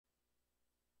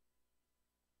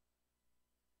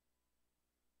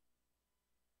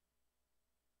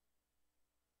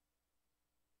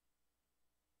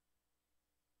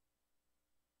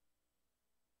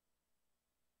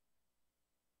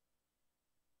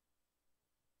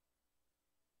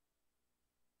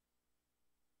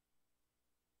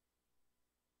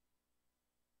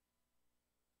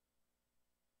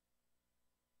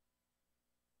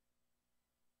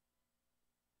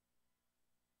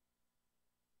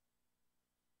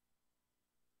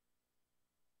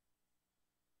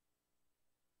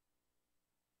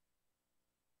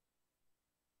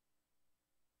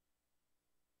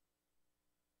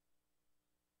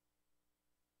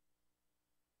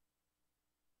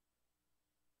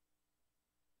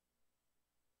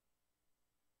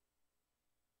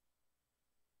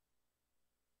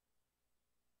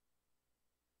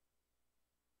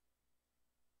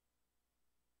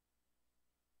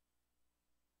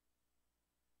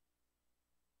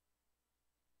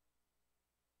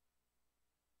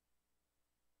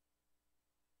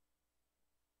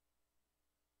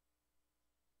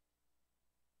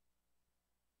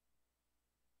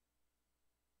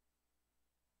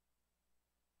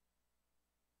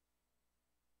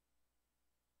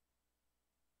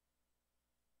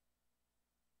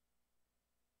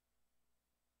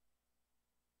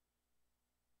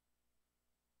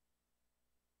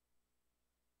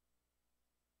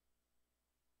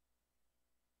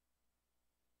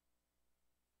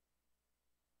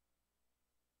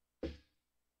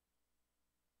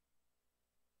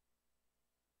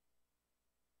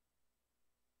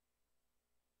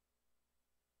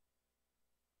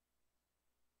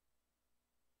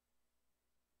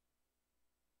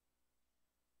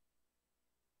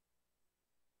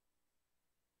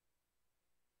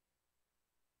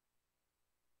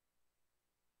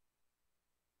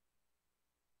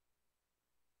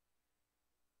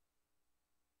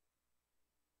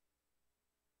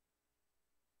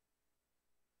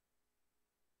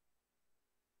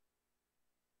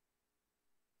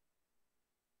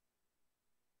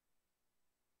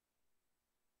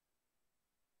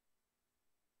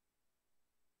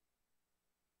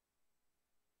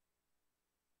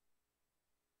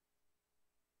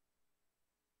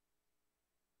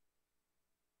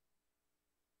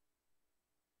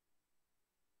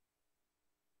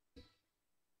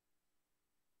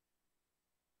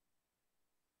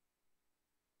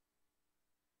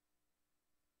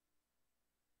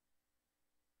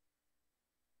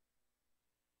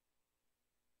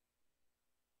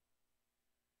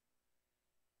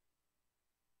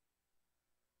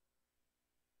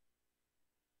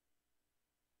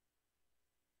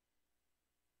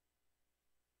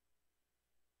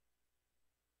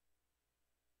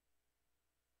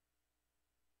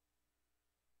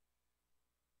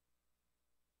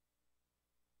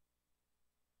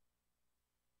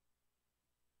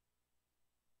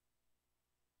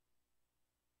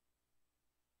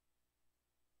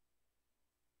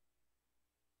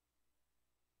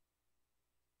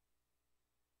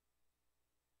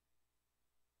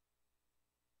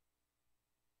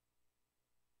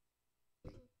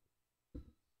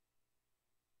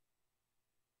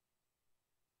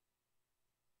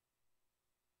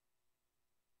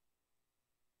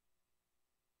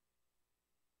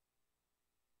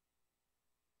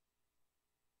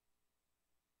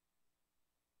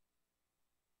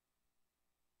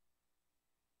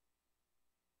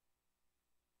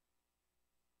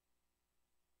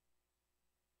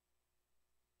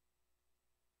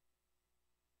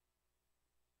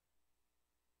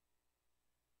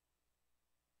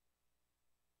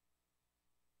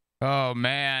Oh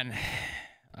man.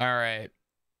 All right.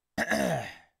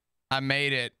 I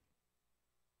made it.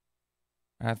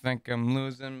 I think I'm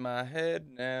losing my head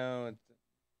now.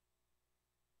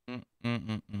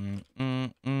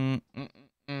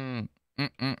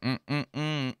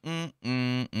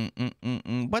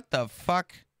 What the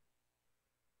fuck?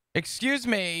 Excuse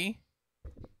me.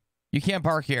 You can't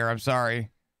park here. I'm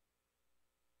sorry.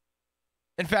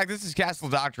 In fact, this is Castle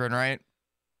Doctrine, right?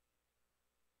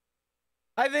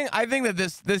 I think that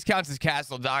this counts as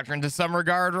Castle Doctrine to some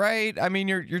regard, right? I mean,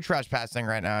 you're trespassing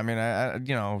right now. I mean,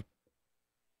 you know,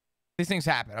 these things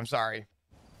happen. I'm sorry.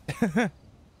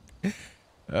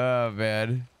 Oh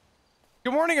man.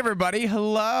 Good morning, everybody.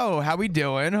 Hello. How we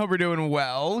doing? Hope we're doing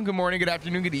well. Good morning, good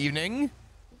afternoon, good evening.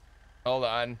 Hold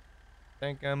on.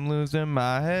 Think I'm losing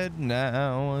my head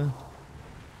now.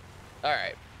 All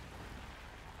right.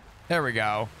 There we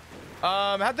go.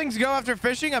 How'd things go after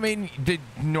fishing? I mean, did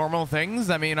normal things.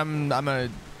 I mean, I'm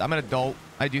an adult.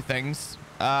 I do things.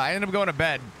 I ended up going to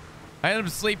bed. I ended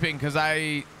up sleeping because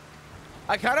I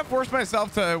kind of forced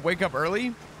myself to wake up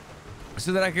early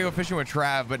so that I could go fishing with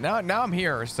Trav. But now I'm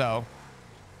here. So,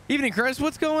 evening, Chris.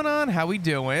 What's going on? How we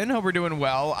doing? Hope we're doing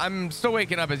well. I'm still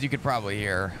waking up, as you could probably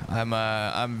hear.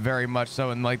 I'm very much so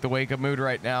in like the wake up mood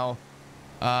right now.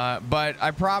 But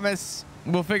I promise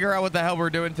we'll figure out what the hell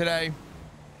we're doing today.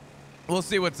 We'll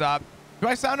see what's up. Do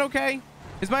I sound okay?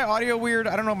 Is my audio weird?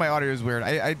 I don't know if my audio is weird.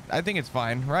 I think it's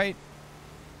fine, right?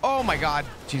 Oh my God.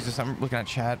 Jesus, I'm looking at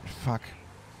chat. Fuck.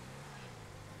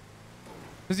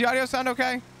 Does the audio sound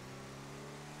okay?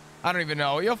 I don't even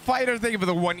know. Yo, Fighter, thank you for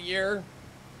the 1 year.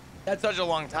 That's such a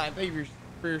long time. Thank you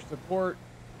for your support.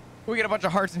 Can we get a bunch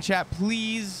of hearts in chat,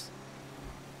 please?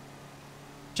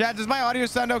 Chat, does my audio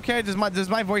sound okay? Does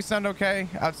my voice sound okay?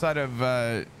 Outside of,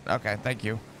 okay, thank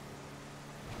you.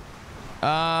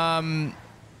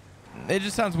 It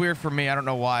just sounds weird for me. I don't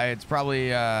know why. It's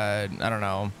probably, I don't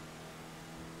know.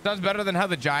 Sounds better than how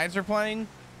the Giants are playing.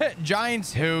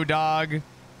 Giants who, dog? You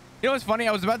know what's funny?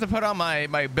 I was about to put on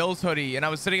my Bills hoodie and I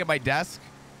was sitting at my desk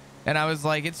and I was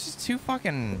like, it's just too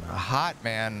fucking hot,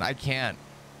 man. I can't.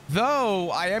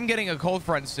 Though I am getting a cold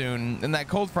front soon and that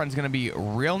cold front's going to be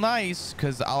real nice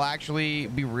because I'll actually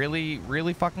be really,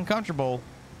 really fucking comfortable.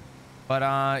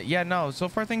 But yeah, no, so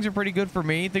far things are pretty good for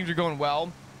me. Things are going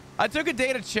well. I took a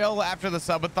day to chill after the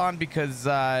subathon because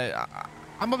I'm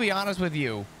gonna be honest with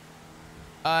you.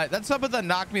 That subathon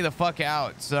knocked me the fuck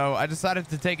out, so I decided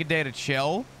to take a day to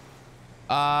chill.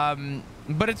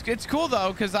 But it's cool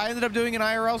though because I ended up doing an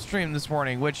IRL stream this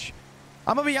morning, which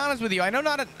I'm gonna be honest with you. I know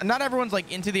not everyone's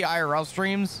like into the IRL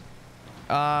streams,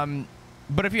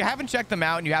 but if you haven't checked them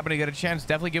out and you happen to get a chance,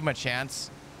 definitely give them a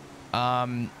chance.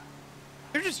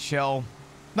 They're just chill.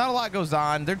 Not a lot goes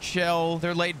on. They're chill.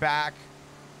 They're laid back.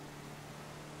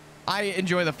 I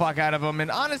enjoy the fuck out of them. And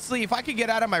honestly, if I could get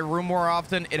out of my room more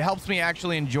often, it helps me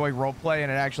actually enjoy roleplay and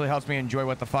it actually helps me enjoy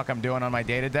what the fuck I'm doing on my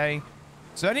day-to-day.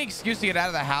 So any excuse to get out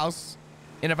of the house,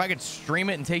 and if I could stream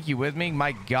it and take you with me,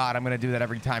 my God, I'm going to do that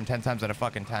every time, 10 times out of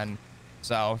fucking 10.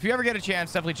 So if you ever get a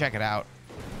chance, definitely check it out.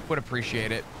 Would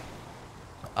appreciate it.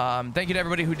 Thank you to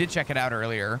everybody who did check it out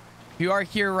earlier. If you are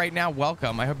here right now,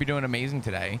 welcome. I hope you're doing amazing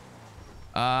today.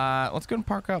 Let's go and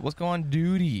park up. Let's go on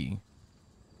duty.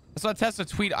 I saw Tessa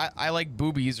tweet, I like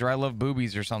boobies or I love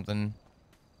boobies or something.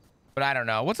 But I don't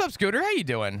know. What's up, Scooter? How you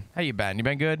doing? How you been? You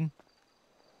been good?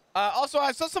 Also,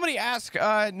 I saw somebody ask,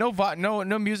 no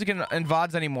music in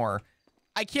VODs anymore.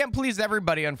 I can't please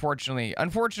everybody, unfortunately.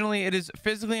 Unfortunately, it is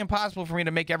physically impossible for me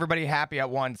to make everybody happy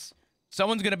at once.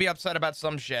 Someone's going to be upset about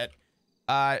some shit.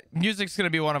 Music's going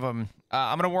to be one of them.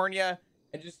 I'm going to warn you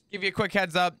and just give you a quick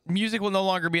heads up. Music will no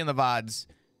longer be in the VODs.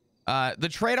 The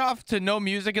trade-off to no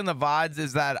music in the VODs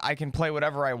is that I can play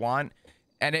whatever I want.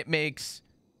 And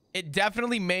it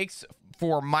definitely makes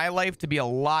for my life to be a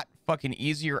lot fucking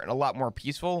easier and a lot more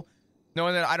peaceful.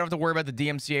 Knowing that I don't have to worry about the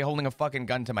DMCA holding a fucking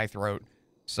gun to my throat.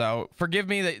 So forgive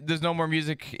me that there's no more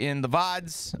music in the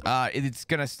VODs. It's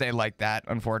going to stay like that,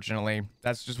 unfortunately.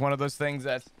 That's just one of those things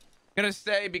that's gonna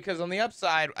stay because on the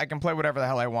upside I can play whatever the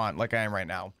hell I want like I am right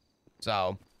now.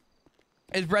 So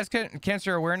is breast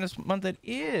cancer awareness month? It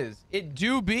is. It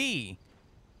do be.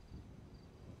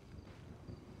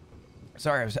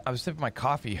 Sorry, I was sipping my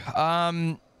coffee.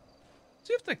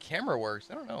 See if the camera works.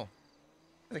 I don't know.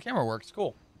 The camera works.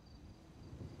 Cool.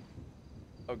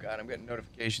 Oh God, I'm getting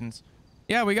notifications.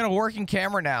 Yeah, we got a working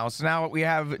camera now. So now we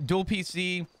have dual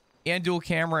PC and dual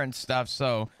camera and stuff.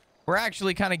 So we're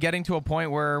actually kind of getting to a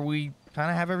point where we kind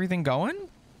of have everything going,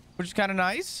 which is kind of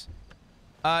nice.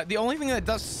 The only thing that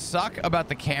does suck about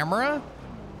the camera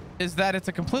is that it's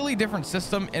a completely different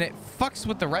system and it fucks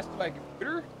with the rest of my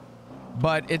computer,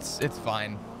 but it's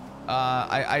fine.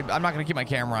 I'm not gonna keep my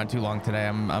camera on too long today.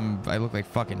 I look like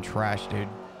fucking trash, dude.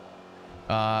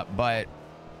 But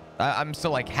I'm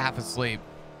still like half asleep,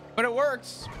 but it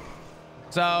works.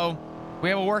 So we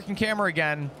have a working camera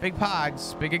again. Big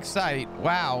pogs, big excite.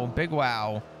 Wow, big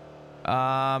wow.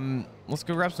 Let's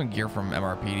go grab some gear from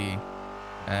MRPD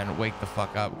and wake the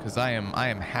fuck up, because I am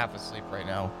half asleep right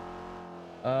now.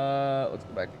 Let's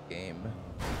go back to game.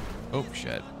 Oh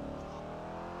shit.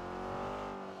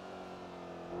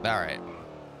 All right.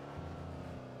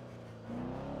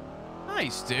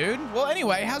 Nice, dude. Well,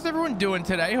 anyway, how's everyone doing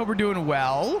today? Hope we're doing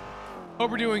well. Hope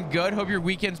we're doing good. Hope your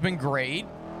weekend's been great.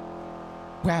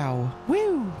 Wow.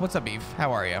 Woo. What's up, Beef?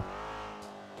 How are you?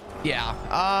 Yeah.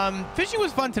 Fishing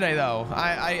was fun today, though.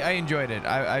 I enjoyed it.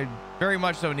 I very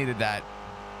much so needed that.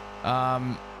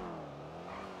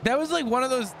 That was like one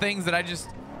of those things that I just,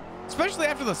 especially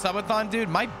after the subathon, dude,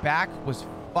 my back was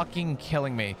fucking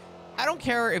killing me. I don't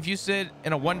care if you sit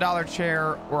in a $1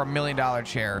 chair or $1 million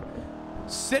chair.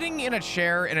 Sitting in a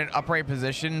chair in an upright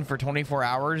position for 24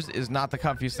 hours is not the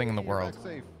comfiest thing in the world.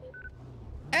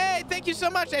 Hey, thank you so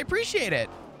much. I appreciate it.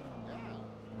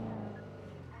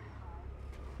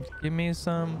 Give me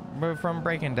some from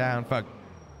breaking down. Fuck.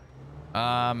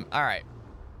 All right.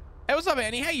 Hey, what's up,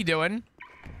 Annie? How you doing?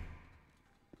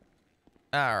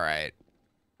 All right.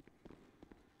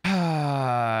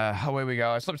 Away we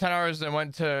go. I slept 10 hours and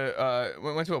went to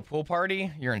a pool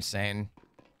party. You're insane.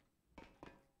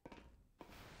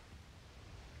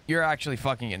 You're actually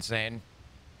fucking insane.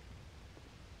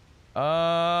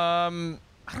 I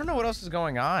don't know what else is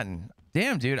going on.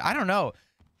 Damn, dude. I don't know.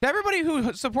 To everybody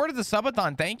who supported the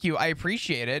subathon, thank you. I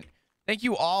appreciate it. Thank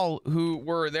you all who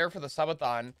were there for the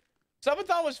subathon.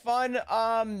 Subathon was fun.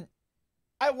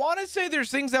 I want to say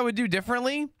there's things I would do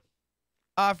differently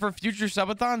for future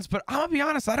subathons, but I'm gonna be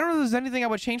honest, I don't know if there's anything I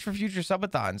would change for future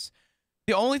subathons.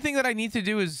 The only thing that I need to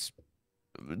do is,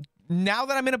 now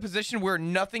that I'm in a position where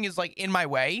nothing is like in my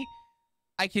way,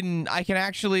 I can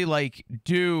actually like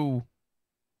do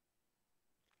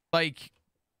like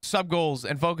sub goals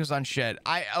and focus on shit.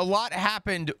 A lot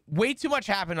happened, way too much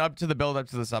happened up to the build up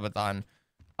to the subathon.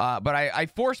 But I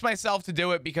forced myself to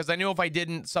do it because I knew if I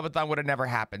didn't, subathon would have never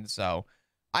happened. So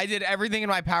I did everything in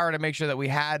my power to make sure that we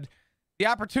had the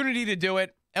opportunity to do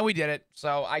it, and we did it.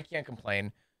 So I can't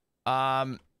complain.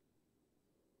 But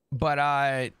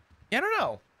I don't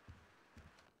know.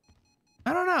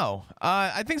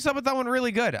 I think subathon went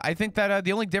really good. I think that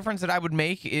the only difference that I would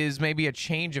make is maybe a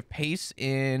change of pace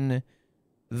in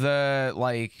the,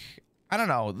 like, I don't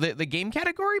know, the game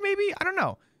category, maybe? I don't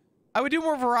know. I would do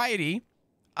more variety.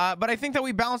 But I think that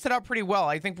we balanced it out pretty well.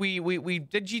 I think we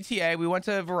did GTA, we went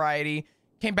to variety,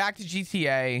 came back to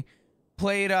GTA,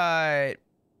 played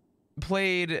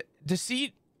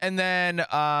Deceit, and then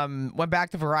went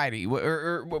back to variety,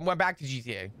 or went back to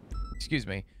GTA. Excuse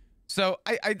me. So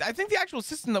I think the actual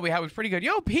system that we had was pretty good.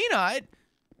 Yo, Peanut,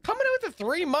 coming in with the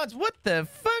 3 months. What the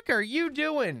fuck are you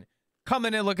doing?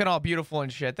 Coming in looking all beautiful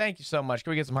and shit. Thank you so much.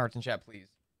 Can we get some hearts in chat, please?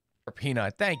 For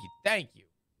Peanut. Thank you.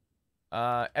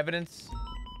 Evidence.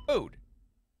 Food.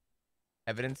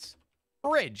 Evidence.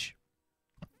 Fridge.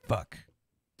 Fuck.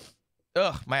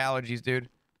 Ugh, my allergies, dude.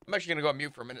 I'm actually gonna go on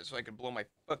mute for a minute so I can blow my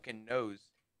fucking nose.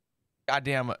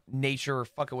 Goddamn nature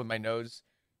fucking with my nose.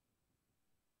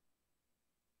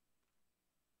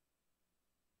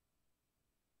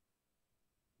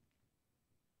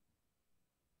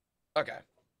 Okay.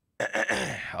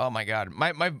 Oh my god.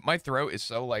 My throat is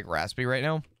so like raspy right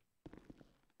now.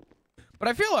 But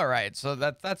I feel all right, so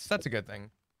that's a good thing.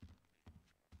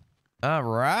 All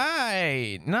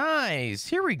right, nice.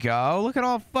 Here we go. Look at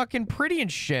all fucking pretty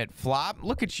and shit. Flop,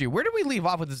 look at you. Where did we leave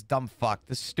off with this dumb fuck?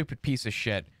 This stupid piece of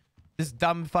shit. This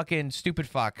dumb fucking stupid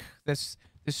fuck. This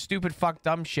stupid fuck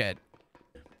dumb shit.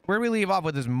 Where do we leave off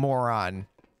with this moron?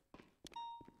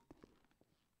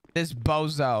 This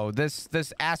bozo.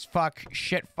 This ass fuck,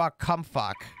 shit fuck, cum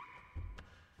fuck.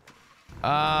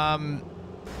 I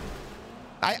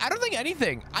don't think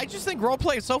anything. I just think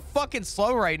roleplay is so fucking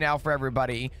slow right now for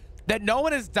everybody that no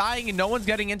one is dying and no one's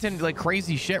getting into like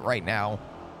crazy shit right now.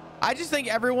 I just think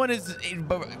everyone is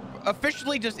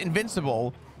officially just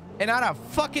invincible and not a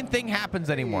fucking thing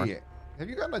happens anymore. Hey, have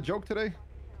you gotten a joke today?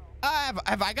 Have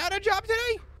I got a job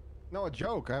today? No, a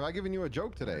joke. Have I given you a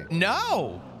joke today?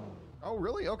 No. Oh,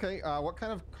 really? Okay. What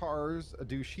kind of cars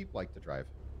do sheep like to drive?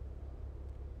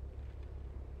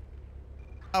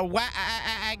 A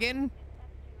wagon?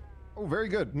 Oh, very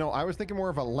good. No, I was thinking more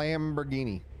of a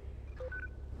Lamborghini.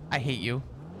 I hate you.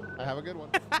 I have a good one.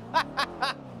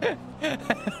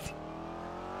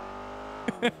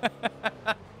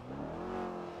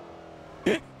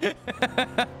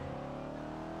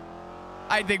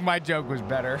 I think my joke was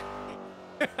better.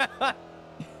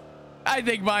 I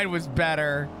think mine was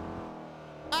better.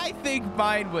 I think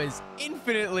mine was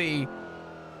infinitely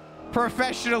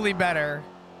professionally better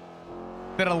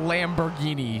than a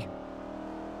Lamborghini.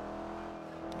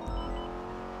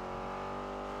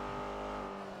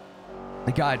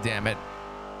 God damn it.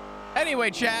 Anyway,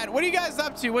 Chad, what are you guys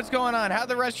up to? What's going on? How'd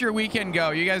the rest of your weekend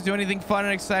go? You guys do anything fun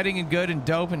and exciting and good and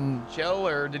dope and chill,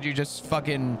 or did you just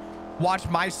fucking watch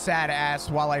my sad ass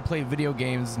while I played video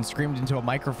games and screamed into a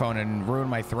microphone and ruined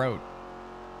my throat?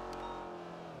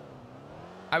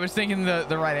 I was thinking the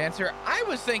right answer. I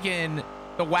was thinking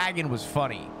the wagon was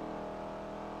funny.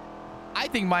 I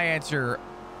think my answer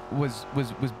was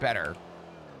better,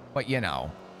 but you know,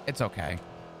 it's okay.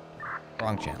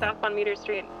 Wrong channel. South on Meter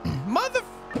Street. Mother.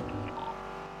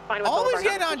 Always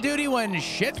getting on duty when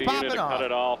shit's popping off. Cut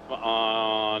it off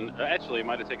on. Actually, it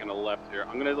might have taken a left here.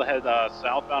 I'm gonna head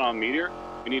southbound on Meteor.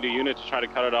 We need a unit to try to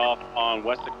cut it off on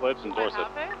West Eclipse and Dorset.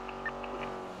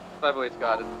 I believe it's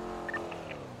got it.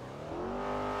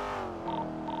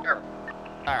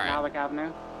 All right. Halleck Avenue.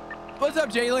 What's up,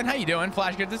 Jalen? How you doing?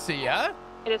 Flash, good to see ya.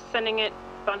 It is sending it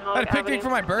on I Halleck had a picnic Avenue. for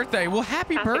my birthday. Well,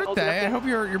 happy Passing birthday! I Old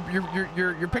hope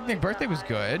your picnic birthday was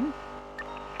good.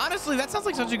 Honestly, that sounds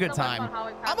like such a good time.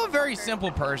 I'm a very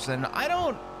simple person.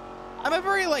 I'm a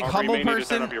very like humble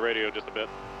person. Turn up your radio just a bit.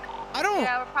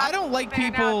 I don't like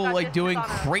people like doing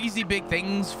crazy big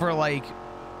things for like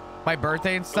my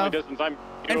birthday and stuff.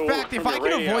 In fact, if I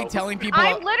could avoid telling people,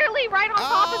 I'm literally right on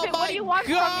top of it. What do you want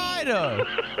from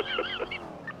me?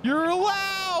 You're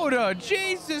allowed.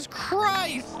 Jesus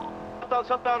Christ.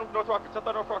 Shut down North Rocket. Shut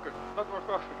down North Rocket. North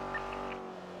Rocket.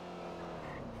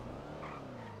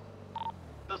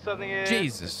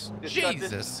 Jesus.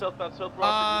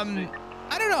 I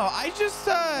don't know. I just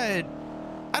I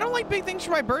don't like big things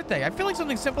for my birthday. I feel like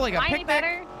something simple like a picnic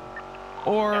better?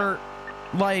 or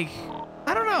like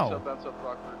I don't know.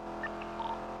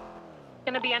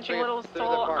 Gonna be entering Little Seoul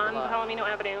on Palomino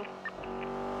Avenue.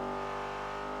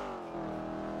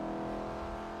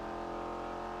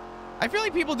 I feel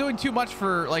like people doing too much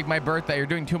for like my birthday or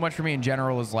doing too much for me in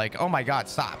general is like, oh my God,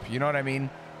 stop. You know what I mean?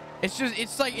 It's just,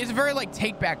 it's a very like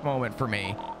take back moment for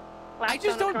me. I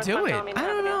just don't do it. I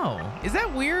don't know. Is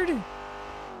that weird? I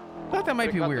thought that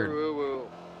might be weird.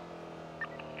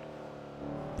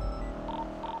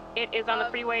 It is on the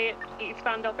freeway,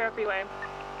 eastbound Del Perro Freeway.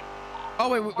 Oh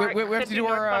wait, we have to do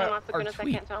our tweet.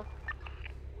 I can't tell.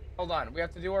 Hold on, we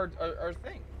have to do our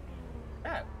thing.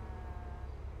 Yeah.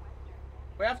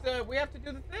 We have to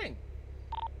do the thing.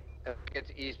 It's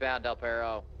eastbound Del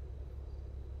Perro.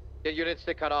 Get units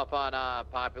to cut off on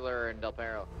Popular and Del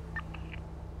Perro.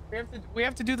 We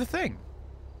have to do the thing.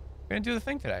 We're gonna do the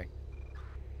thing today.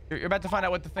 You're about to find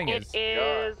out what the thing is. It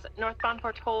is northbound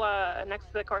Portola next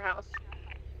to the courthouse.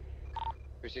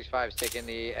 365 is taking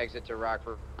the exit to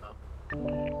Rockford.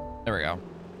 There we go.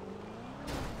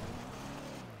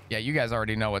 Yeah, you guys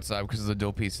already know what's up because of the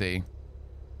dual PC.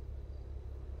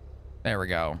 There we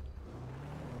go.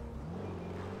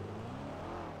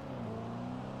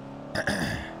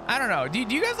 I don't know. Do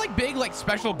you guys like big, like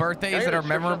special birthdays that are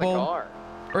memorable?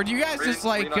 Or do you guys just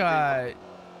like,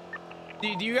 do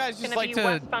you guys just like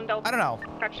to, I don't know.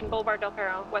 Correction Boulevard Del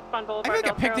Perro. Westbound Boulevard. I feel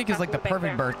like a picnic is like the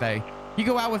perfect birthday. You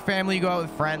go out with family, you go out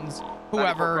with friends,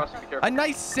 whoever. A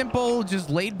nice, simple, just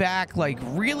laid back, like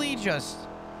really just,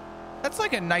 that's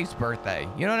like a nice birthday.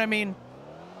 You know what I mean?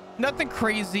 Nothing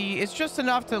crazy. It's just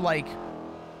enough to like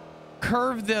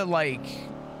curve the like,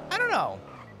 I don't know.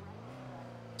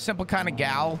 Simple kind of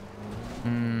gal.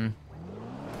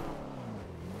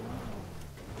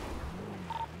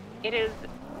 It is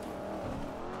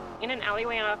in an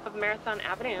alleyway off of Marathon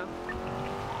Avenue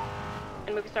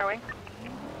and Movie Star Way.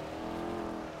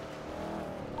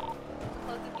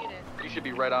 You should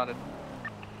be right on it.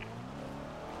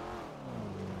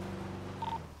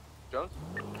 Jones?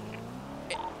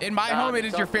 In my home, it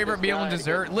is your favorite meal and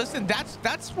dessert. Listen,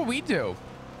 that's what we do.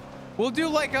 We'll do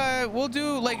like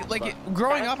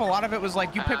growing up, a lot of it was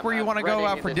like you pick where you want to go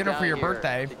out for dinner for your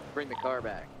birthday. Bring the car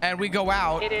back. And we go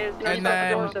out, and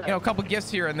then a couple gifts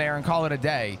here and there, and call it a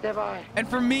day. And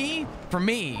for me,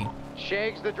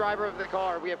 Shag's the driver of the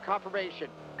car. We have confirmation.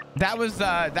 That was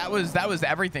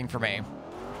everything for me.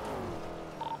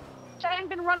 Shag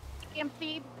been running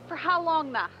EMC for how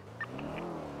long now?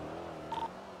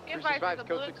 The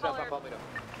blue color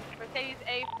Mercedes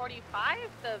A45,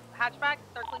 the hatchback,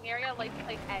 circling area, license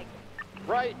plate egg.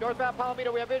 Right, northbound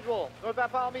Palomino, we have visual.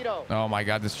 Northbound Palomino. Oh my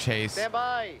God, this chase. Stand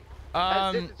by.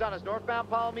 Has distance on us. Northbound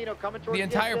Palomino coming towards the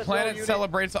entire planet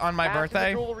celebrates on my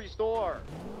birthday. Restore.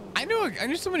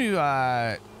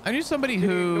 I knew somebody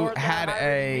who had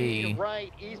a.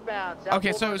 Right, eastbound. South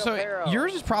Okay, so Boulevard, Del Perro.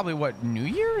 yours is probably what, New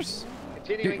Year's?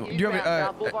 Do Continuing you have eastbound,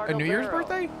 South Boulevard, a New Del Year's Perro.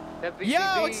 birthday? FVCB.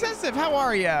 Yo, Excessive, how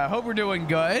are ya? Hope we're doing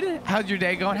good. How's your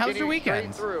day going? How's your Continuing straight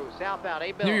weekend? through, southbound,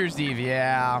 8 New Year's Eve,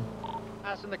 yeah.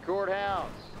 Passing the courthouse.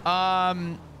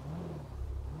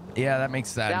 Yeah, that makes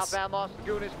sense. Southbound Los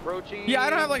Lagunas approaching. Yeah, I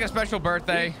don't have like a special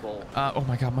birthday. Peaceful. Oh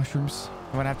my God, mushrooms.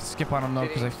 I'm gonna have to skip on them though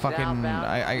because I fucking, Southbound,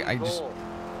 I just, peaceful.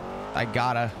 I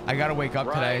gotta wake up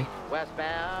today. Right,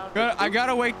 westbound. I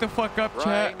gotta wake the fuck up, Right,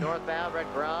 chat. northbound, Red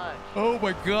Garage. Oh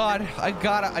my God, I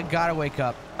gotta wake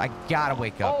up. I gotta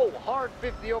wake up. Oh, hard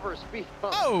 50 over speed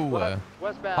bump. Oh,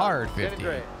 Westbound. hard San 50.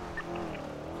 Andreas.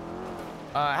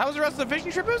 How was the rest of the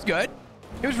fishing trip? It was good.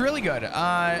 It was really good.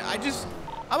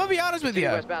 I'm gonna be honest with you.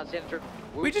 Westbound, San Andreas.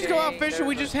 We just go out fishing.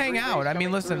 We There's just a hang three out. race I mean,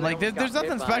 coming listen, through. like They there's almost got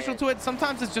nothing hit by special it. to it.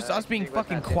 Sometimes it's just us being Westbound,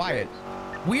 fucking San quiet.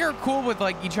 Andreas. We are cool with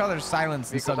like each other's silence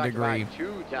to Vehicles some degree. occupied 2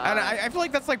 And times. I feel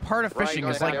like that's like part of Right, fishing.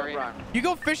 Is like northbound, you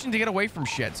go fishing to get away from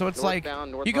shit. So it's like Northbound,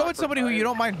 you go northbound, with somebody who you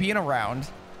northbound. don't mind being around,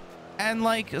 and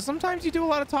like sometimes you do a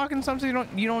lot of talking, sometimes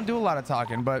you don't do a lot of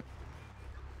talking. But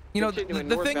you know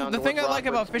the thing I like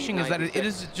about fishing is that it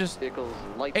is just Vehicles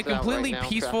lights a out completely right now.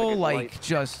 peaceful, Traffic is like light.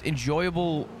 just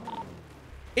enjoyable.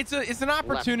 It's an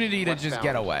opportunity to just westbound.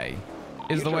 get away.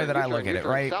 Is the way that I look at it,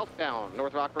 right? Southbound,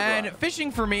 North Rockford And Drive.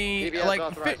 fishing for me, TBS like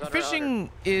authorized under fishing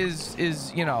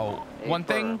is you know one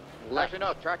thing. Actually,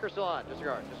 no, tracker's still on.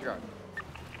 Disregard.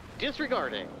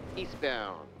 Disregarding.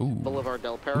 Eastbound. Ooh. Boulevard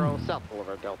Del Perro. South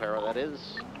Boulevard Del Perro, that is.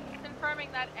 Confirming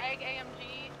that Egg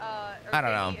AMG I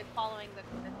don't know. is following the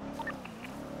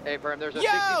Hey, Bram, there's a Yo,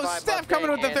 65 Steph coming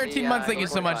with the Mustang 13 and months. Thank you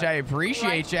so much. I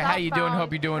appreciate you. How you doing?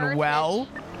 Hope you're doing well.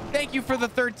 Thank you for the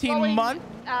 13 month.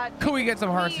 Could we get some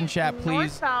hearts in chat,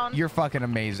 please? Northbound. You're fucking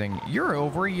amazing. You're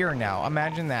over a year now.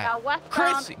 Imagine that. Westbound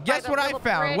Chris, by guess the what I Phillip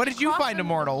found? Bridge, What did you crossing find, the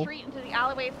Immortal? Street into the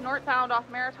alleyways northbound off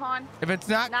Marathon. If it's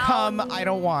not Now cum, I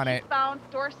don't want it. Eastbound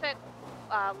Dorset,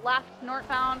 left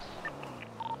northbound,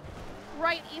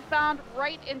 right eastbound,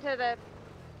 right into the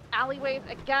alleyways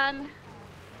again.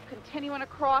 Continuing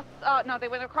across. No, they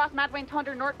went across Mad Wayne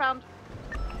Tundra northbound.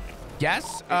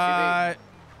 Yes.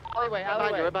 Alleyway.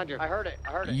 I heard it.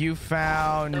 You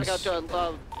found I got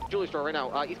to jewelry store right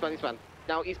now. Eastbound.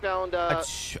 Now eastbound. a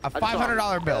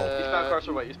 $500 bill. Eastbound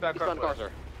Carcer way. Eastbound Carcer.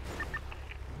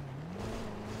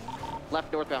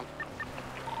 Left northbound.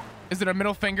 Is it a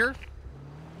middle finger?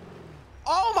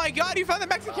 Oh my God! You found the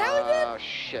Mexicali dip? Oh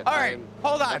shit. All right,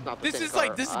 hold That's on. not the This same is like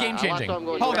car. this is game last changing. time I'm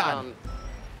going Hold on. northbound.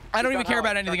 I don't even Eastbound care about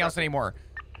Howard, anything else Carcer. anymore.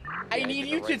 I Yeah, need I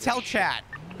you think to the right tell is- chat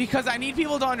because I need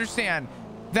people to understand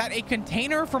that a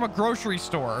container from a grocery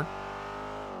store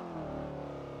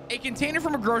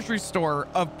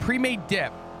of pre-made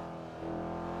dip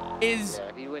is Yeah,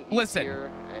 if you went east listen,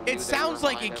 here and it you sounds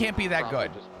then like line, it can't be that probably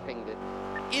good. Just pinged it.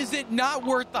 Is it not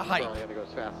worth the hype? Probably have to go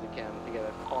as fast as you can to get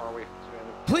it far away from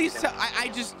Please tell, I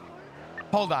just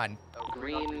hold on.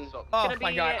 green. Oh Gonna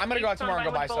my be God, I'm gonna go out east on tomorrow and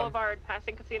go buy Vinewood some. Boulevard,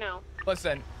 passing casino,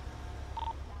 Listen,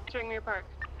 entering Muir Park.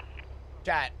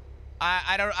 chat.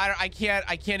 I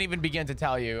can't even begin to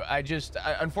tell you.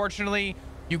 Unfortunately,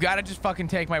 you gotta just fucking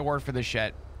take my word for this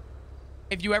shit.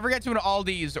 If you ever get to an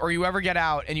Aldi's or you ever get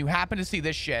out and you happen to see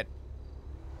this shit,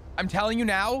 I'm telling you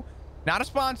now, not a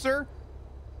sponsor.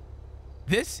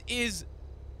 This is,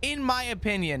 in my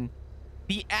opinion,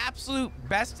 the absolute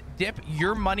best dip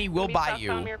your money will Gonna be buy southbound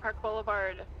you Muir Park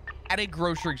Boulevard, at a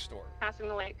grocery store. passing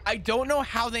the lake. I don't know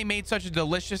how they made such a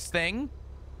delicious thing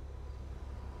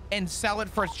and sell it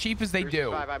for as cheap as they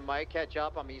do. I might catch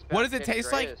up. I'm eastbound. What does it San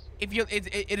taste like? Andreas. If you,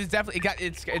 it is definitely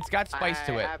it's got spice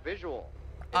to it. I have visual.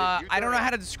 I don't know how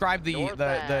to describe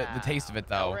the taste of it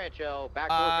though. El Rancho, back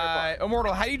towards Muir Park.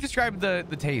 Immortal, how do you describe the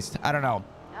taste? I don't know.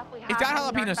 Yep, we It's got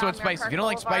have jalapeno, so northbound it's Muir spicy. Park If you don't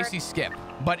like Boulevard, spicy, skip.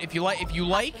 But if you like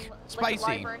Liquid spicy,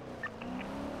 Library.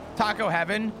 taco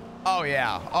heaven. Oh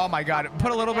yeah. Oh my God.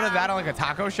 Put a little bit of that on like a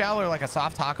taco shell or like a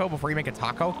soft taco before you make a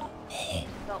taco.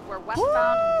 So we're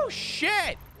westbound, Woo,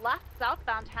 shit. left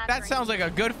southbound That Tangerine. sounds like a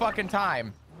good fucking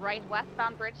time. Right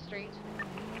westbound Bridge Street.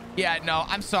 Yeah, no,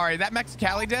 I'm sorry. That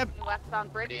Mexicali dip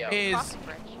Westbound Bridge Street. is. Crossing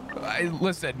Bridge.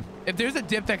 Listen, if there's a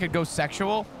dip that could go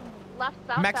sexual, Left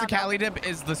southbound. Mexicali dip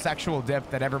is the sexual dip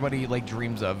that everybody like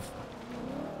dreams of.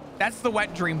 That's the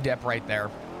wet dream dip right there.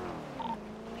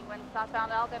 We went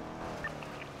southbound Elgin.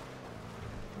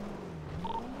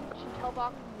 Approaching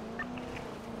Toolbox.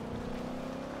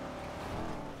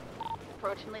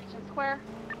 Approaching Legion Square.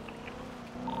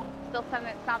 Still sending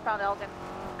it southbound Elgin.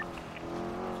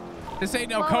 This ain't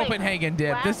no Flowing Copenhagen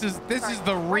dip. west- This is sorry,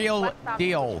 the right real westbound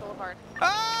deal. Boulevard.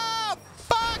 Oh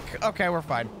fuck! Okay, we're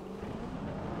fine.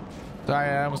 Sorry,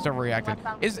 I almost overreacted.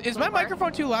 Is my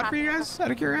microphone too loud for you guys?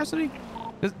 Out of curiosity,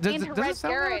 does it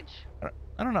sound loud?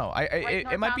 I don't know.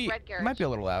 It might be a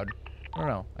little loud. I don't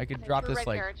know. I could drop this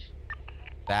like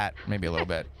that, maybe a little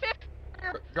bit.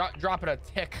 Drop it a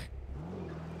tick.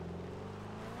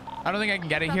 I don't think I can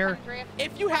get it here.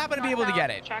 If you happen to be able to get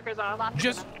it,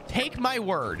 just take my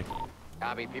word.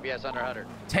 Copy, PBS under 100.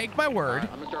 Take my word.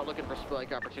 I'm gonna start looking for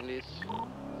spike opportunities.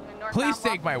 Please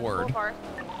take my word.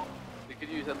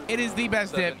 It is the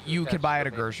best dip you could buy at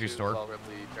a grocery store.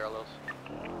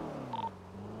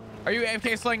 Are you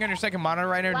AFK slowing on your second monitor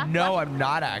right now? No, I'm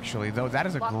not actually, though. That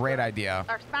is a great idea.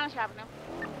 Or Spanish Avenue.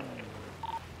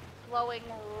 Slowing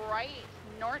right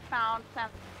northbound.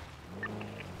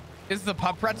 Is the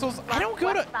pub pretzels? I don't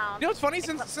go to. You know what's funny?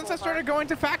 Since I started going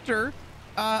to Factor,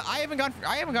 I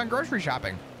haven't gone grocery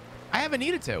shopping. I haven't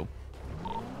needed to.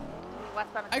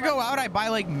 I go out, I buy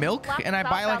like milk, and I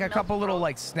buy like a couple little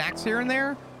like snacks here and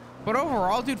there. But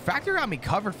overall, dude, Factor got me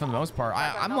covered for the most part.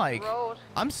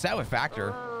 I'm set with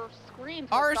Factor.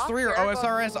 RS3 or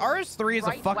OSRS? RS3 is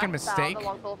a fucking mistake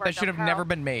that should have never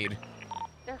been made.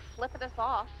 They're flipping us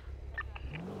off.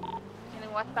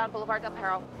 Continuing westbound Boulevard Del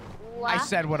Perro. I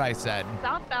said what I said.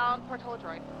 Southbound Portola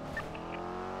Drive.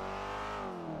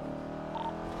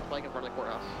 Spike in front of the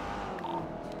courthouse.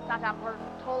 Southbound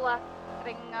Portola,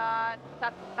 heading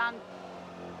southbound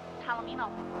Palomino.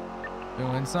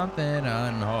 Doing something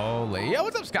unholy. Yeah,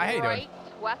 what's up, Sky? How you doing?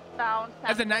 Westbound.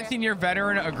 As a 19-year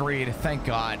veteran, agreed. Thank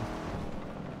God.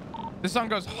 This song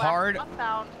goes hard.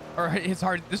 Or it's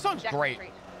hard. This song's great.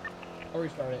 I'll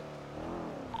restart it.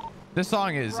 This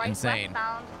song is insane.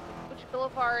 Westbound, Butch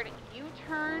Boulevard,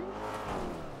 U-turn.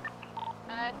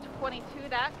 22,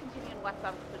 that continuing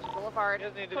westbound Butch Boulevard.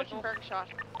 Approaching Bergshot.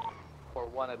 Or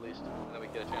one at least, and then we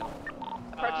get a channel.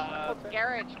 Approaching Hope's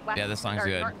Garage. West, yeah, this song's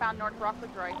good. Northbound North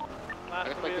Rockwood Drive. I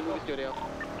expect the movie studio.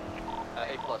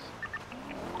 A+.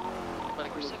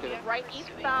 Right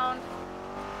eastbound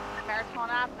Marathon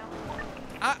Avenue.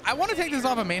 I want to take this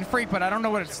off of Main Freak, but I don't know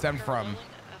what it stemmed from.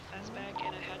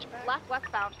 Left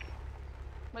westbound.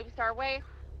 Movie Star Way.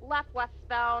 Left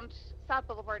westbound South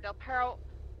Boulevard Del Perro.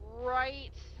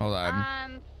 Right. Hold on.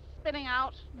 And spinning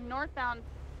out northbound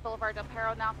Boulevard Del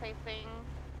Perro, now facing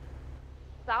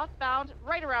southbound,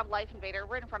 right around Life Invader,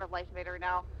 right in front of Life Invader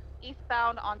now.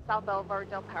 Eastbound on South Boulevard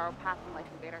Del Perro, passing Life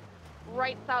Invader.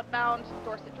 Right southbound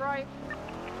Dorset Drive.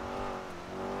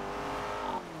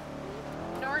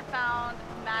 Northbound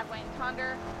Mad Wayne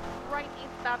Thunder. Right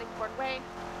eastbound Eastbourne Way.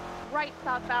 Right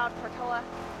southbound Portola.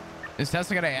 Is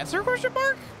Tesla gonna answer? Question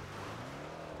mark?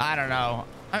 I don't know.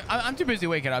 I'm too busy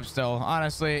waking up still.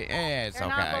 Honestly, it's They're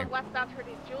okay. now going westbound toward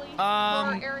East Julie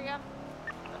area.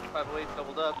 508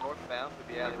 doubled up northbound with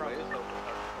the alleyways over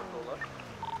Portola.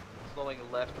 Slowing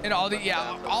left. And Aldi,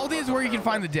 yeah, Aldi is where you can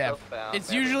find the dip.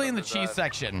 It's usually in the cheese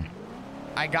section.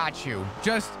 I got you.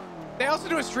 Just, they also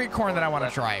do a street corn that I want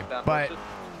to try, but.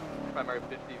 Primary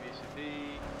 50 VCB.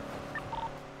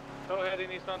 Go ahead in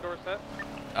eastbound Dorset.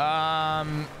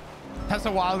 Tessa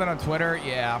Wildin on Twitter,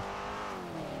 yeah.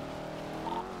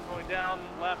 Going down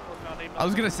left. I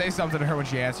was gonna say something to her when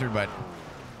she answered, but.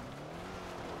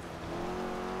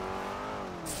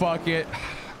 Fuck it.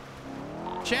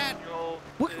 Chat.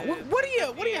 What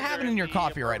are you having in your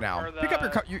coffee right now? Pick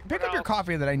up your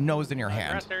coffee that I know is in your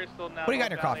hand. What do you got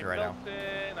in your coffee right now?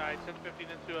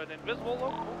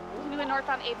 Continuing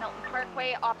northbound 8 Milton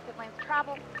Parkway, opposite lanes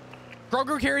travel.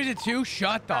 Kroger carries it too?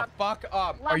 Shut the fuck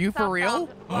up. Are you for real?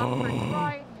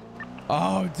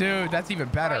 Oh, dude, that's even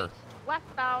better. Right,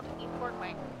 westbound Eastbourne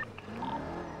Way.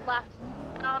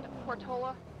 Leftbound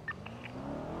Portola.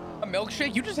 A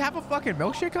milkshake? You just have a fucking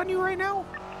milkshake on you right now?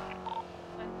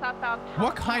 Southbound.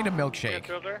 What kind of milkshake?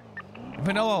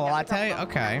 Vanilla latte?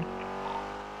 Okay.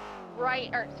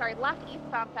 Left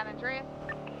eastbound San Andreas.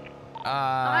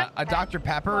 A Dr.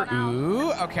 Pepper.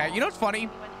 Ooh, okay. You know what's funny?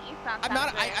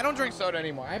 I don't drink soda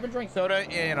anymore. I haven't drank soda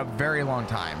in a very long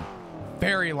time.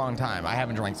 Very long time. I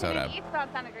haven't drank soda. Eastbound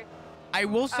San Andreas. I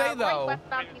will say though.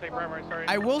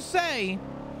 I will say.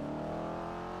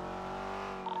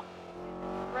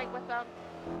 Right westbound.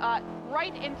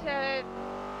 Right into.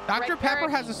 Dr. Pepper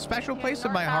has a special place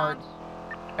in my heart.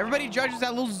 Everybody judges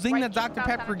that little zing that Dr.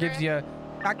 Pepper gives you.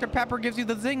 Dr. Pepper gives you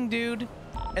the zing, dude.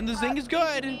 And the zing is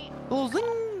good. A little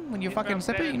zing when you fucking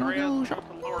sip it, you know, get a little shot.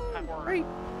 Right.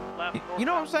 You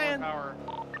know what I'm saying?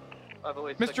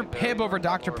 Mr. Pibb over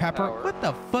Dr. Pepper. What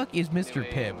the fuck is Mr.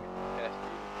 Pibb?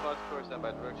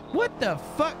 What the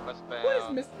fuck? What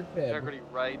is Mr. Pibb? Integrity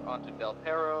right onto Del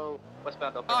Perro.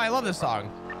 Westbound Del Perro. Oh, I love this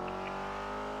song.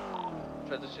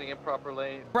 Transitioning improper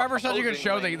lane. Forever such a good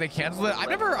show. They canceled it.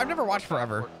 I've never watched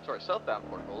Forever. Sorry, southbound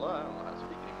Portola. I don't know how to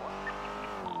speak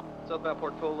anymore. Southbound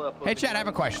Portola. Hey, Chad, I have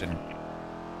a question.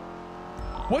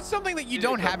 What's something that you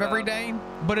don't have every day,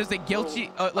 but is a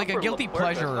guilty, like a guilty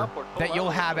pleasure that you'll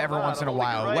have every once in a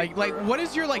while? Like what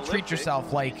is your like treat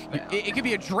yourself? Like it could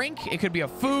be a drink, it could be a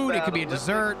food, it could be a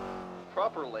dessert,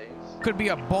 Proper lanes. could be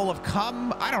a bowl of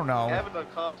cum. I don't know. Haven't done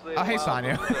comps today. Oh, hey,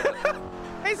 Sonia.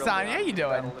 Hey, Sonia, how you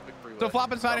doing? So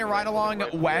Flop and Sonia ride along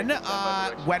when?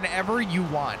 Whenever you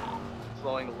want.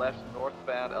 Slowing left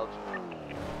northbound Elgin.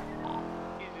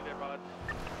 Easy there, bud.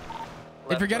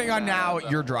 If you're getting on now,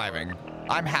 you're driving.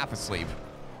 I'm half asleep.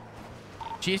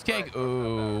 Cheesecake?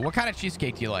 Ooh, what kind of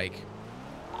cheesecake do you like?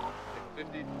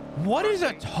 50. What is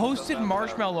a toasted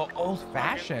marshmallow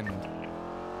old-fashioned? Turning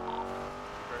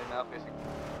now facing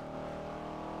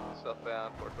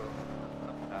southbound Portola.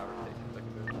 Power station,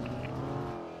 second move.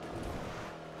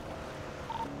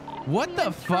 What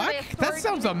the fuck? That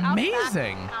sounds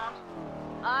amazing.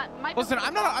 Listen,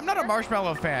 I'm not a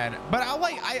marshmallow fan, but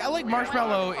I like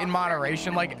marshmallow in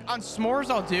moderation. Like on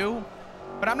s'mores, I'll do,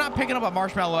 but I'm not picking up a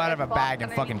marshmallow out of a bag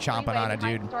and fucking chomping on it,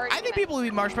 dude. I think people who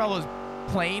eat marshmallows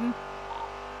plain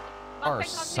are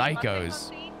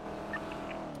psychos.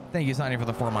 Thank you, Sonia, for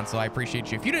the 4 months, though. I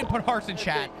appreciate you. If you didn't put hearts in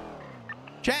chat,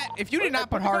 if you did not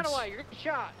put hearts, You're getting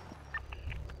shot.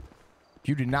 if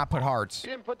you did not put hearts, You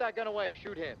didn't put that gun away.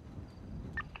 Shoot him.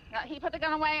 He put the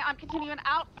gun away. I'm continuing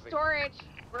out storage.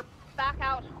 We're back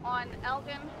out on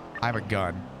Elgin. I have a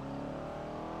gun.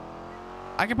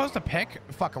 I can post a pic.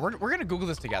 Fuck, we're gonna Google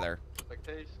this together. Like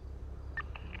taste.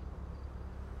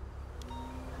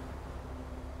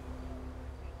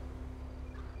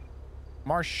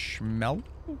 Marshmallow?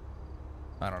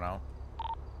 I don't know.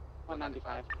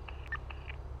 195.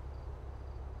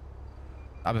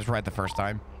 I was right the first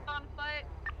time. On foot.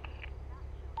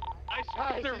 I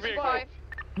Hi, their this is vehicle. five.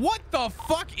 What the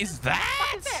fuck is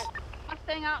that? I'm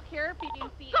staying out here.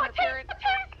 BDC interference.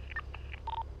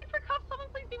 For cuffs, someone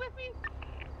please be with me.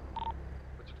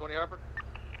 What's your 20 Harper?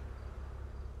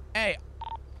 Hey,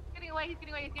 He's getting away. He's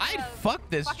getting away. He's getting I'd away. fuck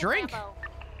this Fucking drink, Rambo.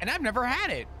 and I've never had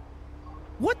it.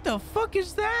 What the fuck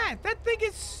is that? That thing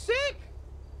is sick.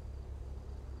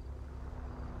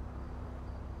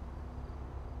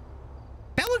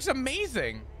 That looks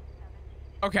amazing.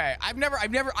 Okay,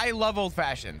 I love old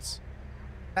fashions.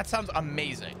 That sounds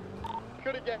amazing.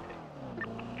 Couldn't get it.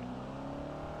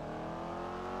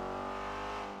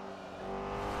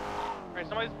 Alright,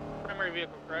 somebody's primary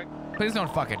vehicle, correct? Please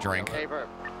don't fucking drink. Hey, Verb.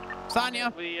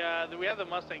 Sonia, We have the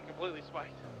Mustang completely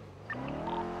spiked.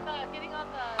 Getting on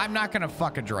the. I'm not gonna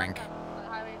fucking drink. the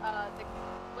highway,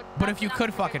 But if you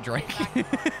could fucking drink.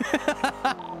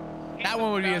 That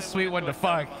one would be a sweet one to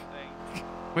fuck.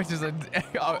 Which is a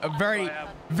very,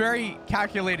 very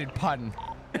calculated pun.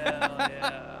 Hell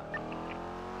yeah.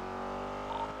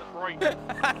 That's right.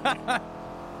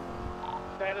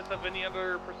 Status of any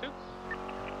other pursuits?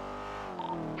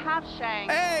 Have Shang.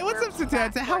 Hey, what's up,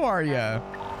 Satanta? How are you?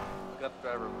 We got the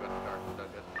driver, we got the car. We're done,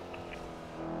 good.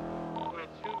 We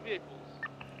have 2 vehicles.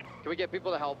 Can we get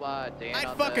people to help Dan? I'd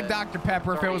on fuck a the- Dr.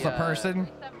 Pepper if it was a person.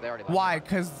 They already left. Why?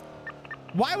 Because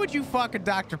why would you fuck a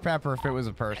Dr. Pepper if it was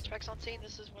a person? Hatchbacks on scene.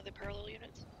 This is one of the parallel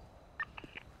units.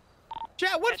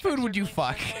 Chat, what food would you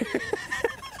fuck?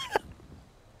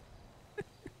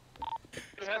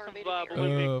 We have some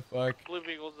fuck. blue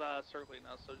vehicles circling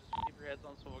us, so just keep your heads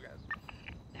on swivel, guys.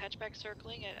 Hatchback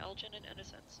circling at Elgin and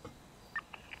Innocence.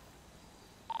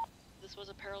 This was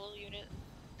a parallel unit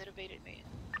that evaded me.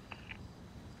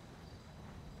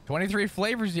 23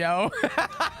 flavors, yo.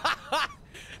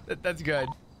 That's good.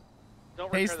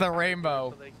 Don't Taste repair the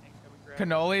rainbow. so they can't come and grab it.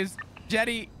 Cannolis.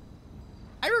 Jetty,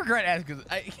 I regret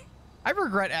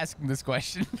asking this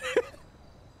question.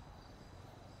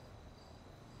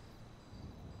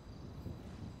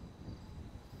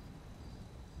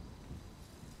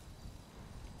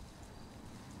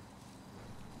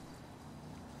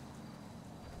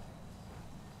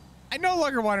 I no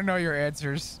longer want to know your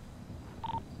answers.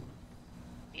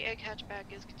 The egg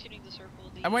hatchback is continuing the circle.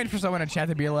 I'm waiting for someone in chat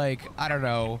to be like, I don't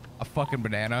know, a fucking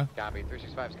banana. Copy.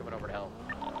 365's coming over to help.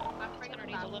 I'm It's bringing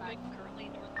underneath the Olympic, currently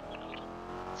north of Elgin,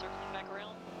 circling back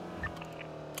around.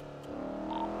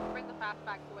 Bring the fast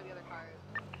back to where the other car is.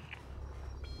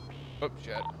 Oh,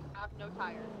 shit. I have no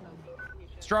tires, so you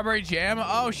should. Strawberry jam?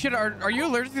 Oh, shit. Are you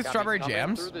allergic to Copy. strawberry Coming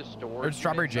jams? through the store Or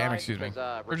strawberry unit jam, side, excuse me.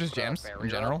 because, Or just we're jams in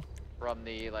barrier general? From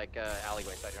the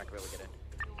alleyway side, you're not gonna be able to get in.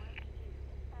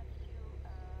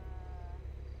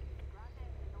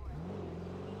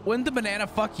 Wouldn't the banana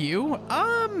fuck you?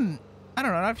 I don't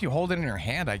know. Not if you hold it in your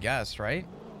hand, I guess, right?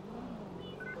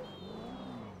 Wait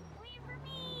for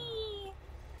me.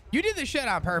 You did this shit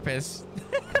on purpose.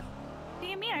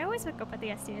 Damn it, me. I always wake up at the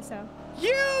SDSO.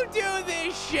 You do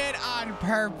this shit on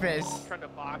purpose. Trying to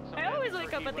box him I in always for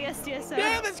wake up at the evil. SDSO.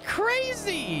 Damn, that's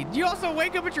crazy. Do you also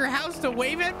wake up at your house to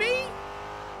wave at me?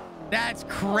 That's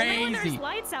Only when crazy. there's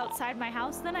lights outside my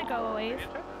house, then I go away.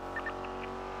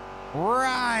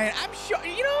 Right. I'm sure.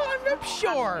 You know, I'm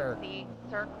sure. The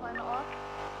circling off.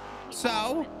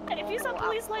 So? And if you saw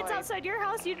police lights outside your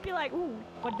house, you'd be like, ooh,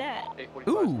 what that?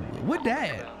 Ooh, what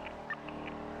that?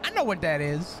 I know what that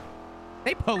is.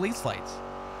 They police lights.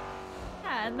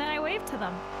 Yeah, and then I wave to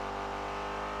them.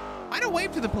 I don't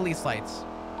wave to the police lights.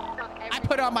 I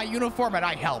put on my uniform and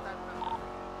I help.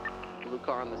 Blue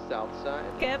car on the south side.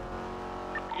 Skip.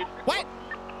 What?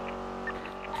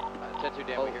 10-2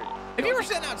 down, we hear. If you were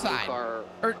sitting outside, car.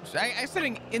 or I'm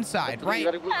sitting inside, right?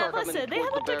 Listen, they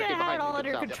look like I had it all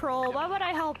under control. Why would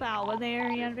I help out when they are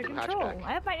under control?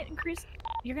 I have my increase.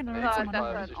 You're gonna hurt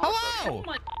someone. Hello?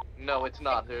 No, it's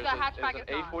not. There's The an hatchback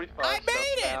is on. A45. I made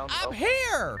it. southbound. I'm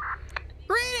here.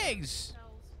 Greetings.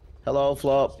 Hello,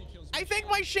 Flop. I think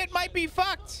my shit might be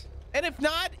fucked. And if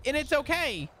not, and it's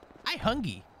okay. I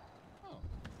hungry. Oh,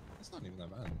 that's not even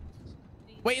that bad.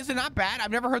 Wait, is it not bad? I've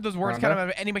never heard those words come out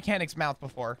of any mechanic's mouth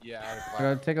before.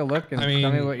 Go take a look and I mean,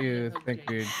 tell me what you think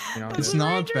you know. It's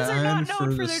not bad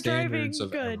for the standards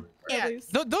of everywhere. Yeah,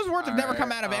 those words have never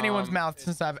come out of anyone's mouth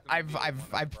since I've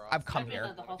come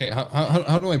here. Okay,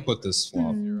 how do I put this,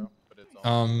 Flop? Did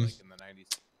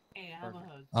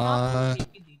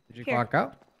you clock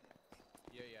out?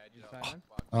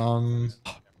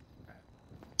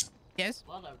 Yes.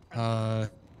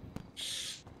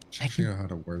 Trying to figure out how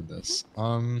to word this.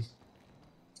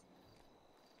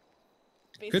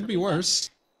 Could be worse.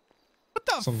 What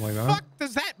the Something like fuck that.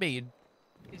 does that mean?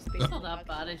 It's not that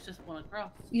bad, it's just one across.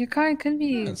 Your car could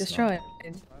be That's destroyed.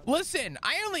 Listen,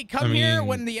 I only come here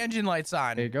when the engine light's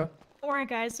on. There you go. Don't worry,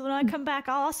 guys. When I come back,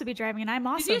 I'll also be driving, and I'm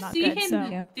also Did you not see good. him?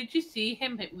 So. Did you see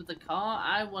him hit with the car?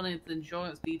 I wanted the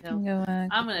insurance details. Go,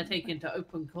 I'm gonna take him to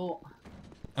open court.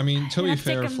 I mean, to be have to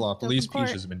take fair, him Flop, to at least open Peach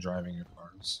court. has been driving your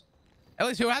cars. At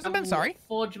least who hasn't been? Sorry.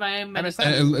 Forge my own I missed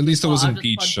medicine. that. At least it Well, I wasn't just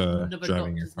Peach punched another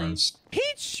driving your doctor's name. cars.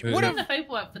 Peach Yeah. would Put in the have.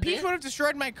 paperwork for Peach this. would have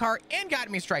destroyed my car and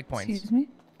gotten me strike points. Excuse me?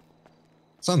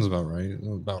 Sounds about right.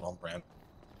 About on brand.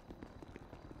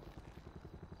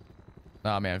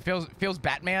 Oh man, feels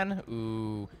Batman.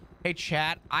 Ooh. Hey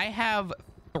chat, I have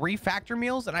 3 factor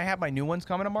meals and I have my new ones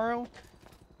coming tomorrow.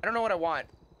 I don't know what I want.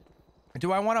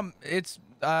 Do I want them? It's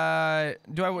do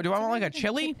I want like a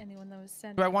chili?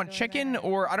 Do I want chicken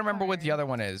or I don't remember what the other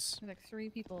one is. There's like 3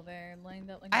 people there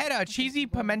lined up. Like I had a cheesy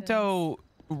pimento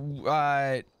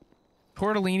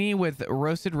tortellini with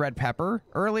roasted red pepper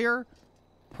earlier.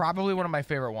 Probably one of my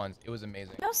favorite ones. It was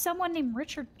amazing. You know someone named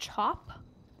Richard Chop?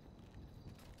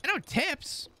 I know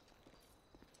Tips.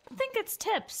 I think it's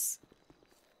Tips.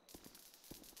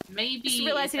 Maybe. Just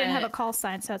realized he didn't have a call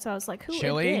sign, so I was like, who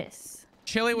Chili? is this?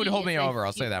 Chili would hold me He is a over.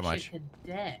 I'll say that much. future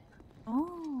cadet.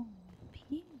 Oh,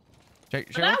 But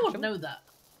Chili? I would know that.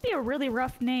 be a really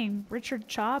rough name. Richard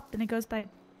Chop, and it goes by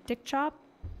Dick Chop.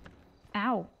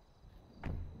 Ow.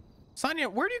 Sonia,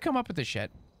 where do you come up with this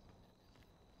shit?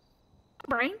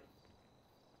 Brain?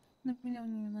 Let me know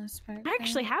when your last part. I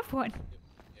actually have one.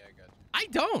 I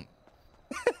don't.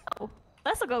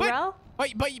 This'll go But- well.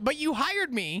 But you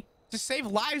hired me to save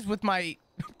lives with my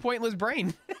pointless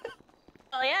brain.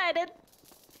 Oh yeah, I did.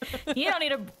 You don't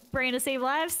need a brain to save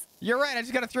lives. You're right. I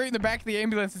just gotta throw you in the back of the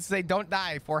ambulance and say, "Don't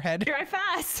die, forehead." Drive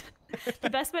fast. The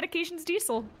best medication's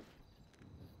diesel.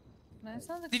 That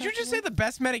sounds Did you just say the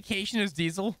best medication is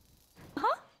diesel?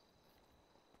 Huh?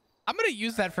 I'm gonna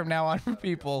use that from now on for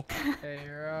people. Hey,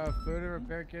 your food and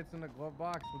repair kits in the glove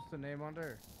box. What's the name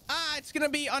under? It's gonna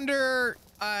be under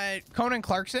Conan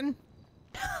Clarkson.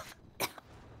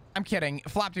 I'm kidding.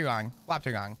 Flop Dugong. Flop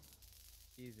Dugong.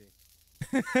 Easy.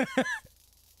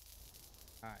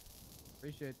 Alright.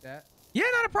 Appreciate that. Yeah,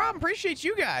 not a problem. Appreciate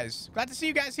you guys. Glad to see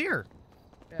you guys here.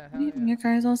 Yeah, hell yeah. Your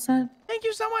car's all set. Thank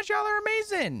you so much. Y'all are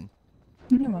amazing.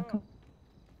 You're welcome.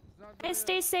 Guys,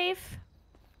 stay safe.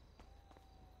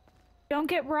 Don't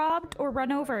get robbed or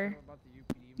run over.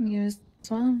 You as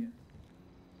well.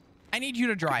 I need you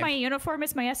to drive. My uniform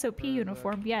is my SOP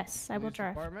uniform. Yes, I will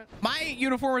drive. My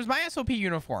uniform is my SOP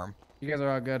uniform. You guys are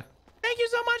all good. Thank you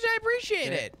so much. I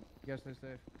appreciate it. You guys stay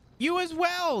safe. You as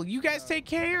well. You guys take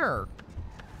care.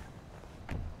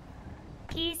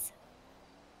 Keys.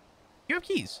 You have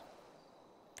keys.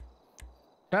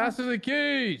 Pass the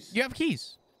keys. You have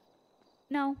keys.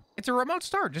 No. It's a remote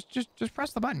start. Just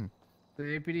press the button.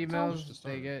 The APD meals,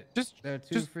 they get there are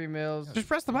two just- free meals. Just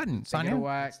press the button, They Sonya. get a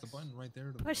wax. The button right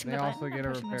there. Pushing They the also button. get a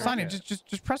I'm pushing the repair. Sonya, kit.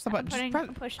 just press the button. I'm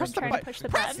Just pushing, press the trying to button. push the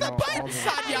Press the button. button, All the-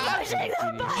 Sonya. I'm pushing the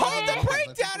button. Hold the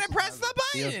brake down and press the DOC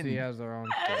button. has their own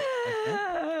shit.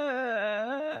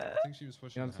 I think she was You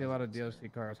pushing. don't see a lot of DOC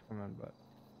cars coming, but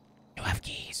You have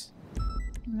keys.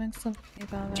 Mixed up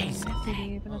about Jason.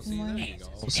 CD, but nothing more.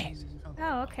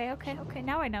 Oh, okay.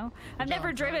 Now I know. I've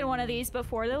never driven one of these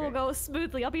before. They will go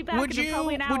smoothly. I'll be back Would in you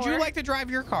probably an hour. would you like to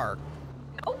drive your car?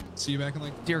 See you back in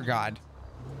like. Dear God.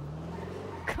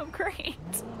 Come great.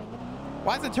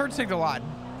 Why is the turn signal on?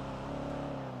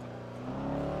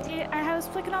 Yeah, I was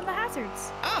flicking on the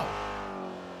hazards. Oh.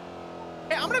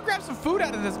 Hey, I'm gonna grab some food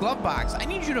out of this glove box. I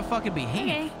need you to fucking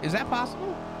behave. Okay. Is that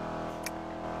possible?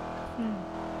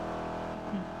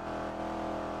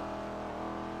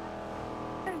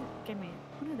 Give me.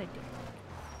 What are they doing?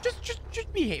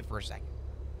 Just behave for a second.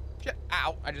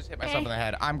 Ow! I just hit myself in the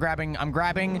head. I'm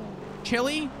grabbing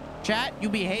chili. Chat, you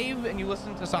behave and you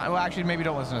listen to Sonya. Well, actually, maybe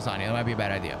don't listen to Sonya. That might be a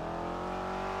bad idea.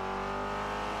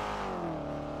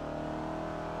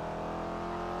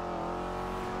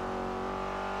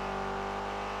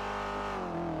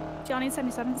 Johnny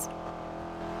 77s.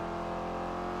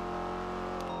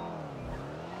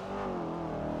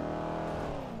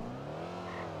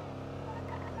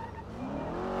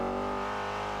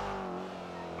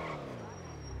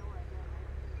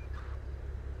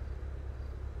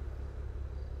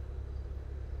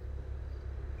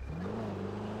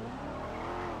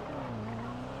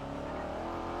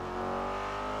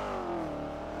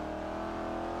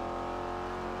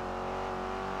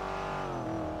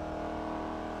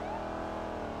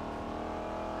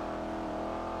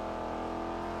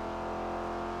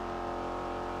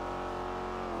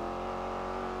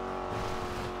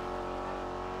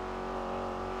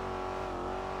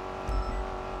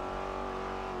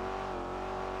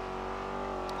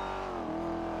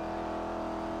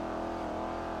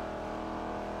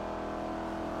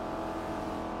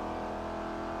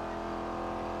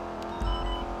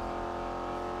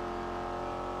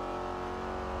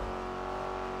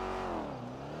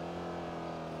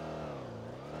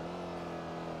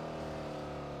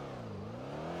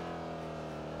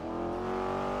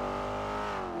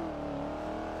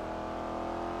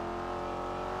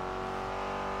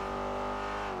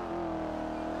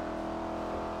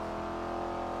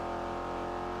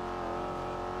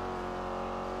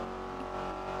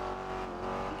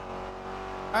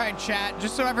 All right, chat,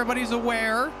 just so everybody's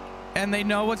aware and they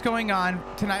know what's going on,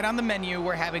 tonight on the menu,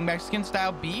 we're having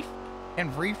Mexican-style beef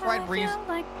and refried breeze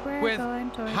with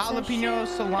jalapeno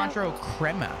cilantro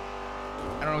crema.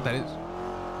 I don't know what that is,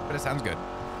 but it sounds good.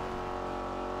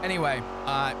 Anyway,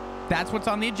 that's what's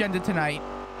on the agenda tonight.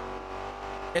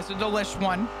 It's a delish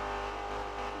one.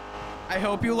 I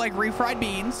hope you like refried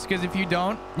beans, because if you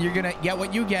don't, you're going to get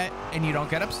what you get, and you don't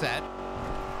get upset.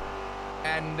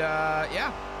 And,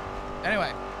 yeah.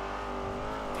 Anyway.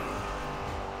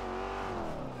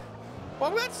 Well,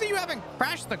 I'm glad to see you haven't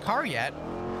crashed the car yet.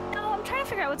 No, I'm trying to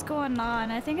figure out what's going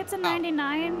on. I think it's a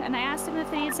 99, and I asked him if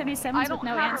they need 77s with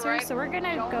no answer, so we're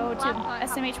gonna go to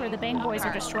SMH where the Bang Boys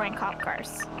are destroying cop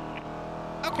cars.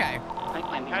 Okay.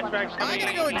 I'm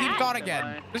gonna go with deep thought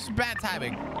again. This is bad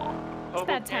timing. It's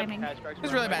bad timing. This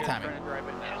is really bad timing.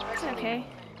 It's okay.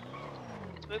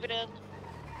 Let's move it in.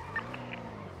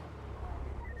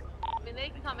 I mean, they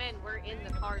can come in. We're in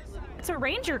the cars. It's a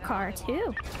Ranger car,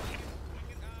 too.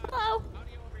 Hello.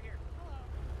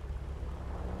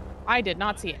 I did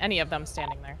not see any of them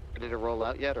standing there. Did it roll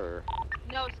out yet, or?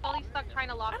 No, Sully's stuck trying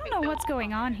to lock. I don't know what's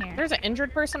going on here. There's an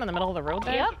injured person in the middle of the road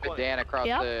there. Yep. Dan across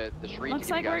the street. Looks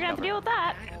like we're gonna have to deal with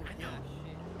that.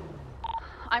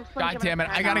 I'm God damn it.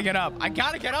 I gotta get up. I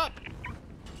gotta get up.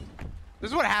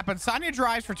 This is what happens. Sonya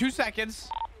drives for 2 seconds.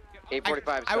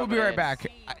 845. I will be right back.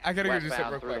 I gotta go do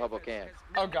something real through quick. Hoboken.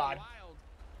 Oh, God.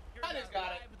 Sonya's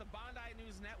got it. With the Bondi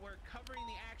News Network covering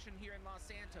the action here in Los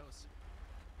Santos.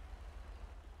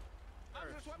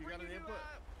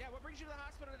 Yeah, what brings you to the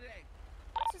hospital today?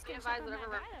 Be advised,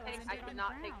 whatever I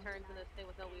cannot take turns in this thing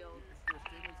with no wheels.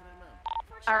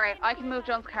 All right, I can move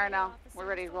Jones' car now. We're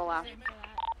ready to roll out.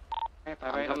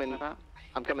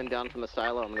 I'm coming down from the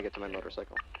silo. I'm gonna get to my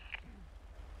motorcycle.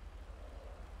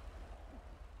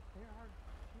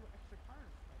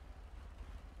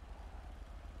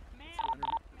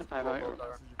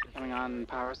 Coming on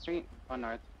Power Street, one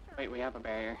north. Wait, we have a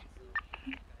barrier.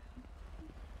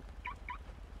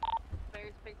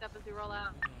 Barry's picked up as we roll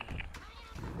out.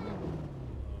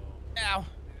 Ow.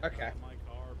 Okay.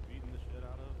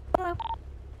 Hello.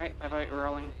 Right, 5-8, we're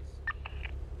rolling.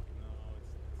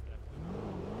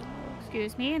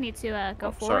 Excuse me, I need to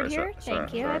go forward here.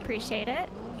 Thank you, I appreciate it.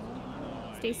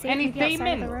 Stay safe. Any maybe outside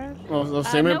statement? of the road. Well, the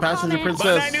statement, no Passenger comment.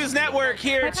 Princess. Bud News Network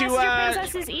here My to passenger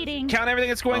princess is eating. count everything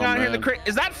that's going on here in the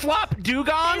Is that Flop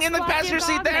Dugong in the Flop passenger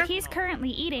Dugong, seat there? but he's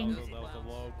currently eating.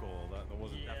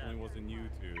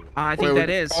 I think that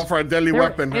is. Call for a deadly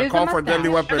weapon. Call for a deadly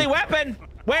weapon. Deadly weapon?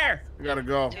 Where? You gotta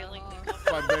go.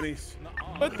 5 bennies.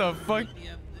 What the fuck?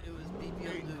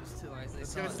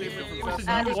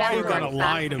 Why you gotta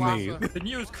lie to me? The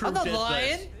news crew I'm not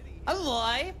lying. I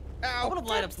lie. I would have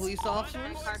lied to police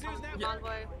officers. Yeah,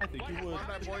 I think you would.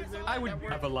 I would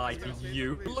never lie to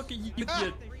you. Look at you.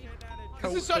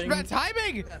 This is such bad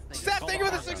timing. Steph, thank you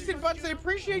for the 16 bucks. I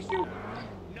appreciate you.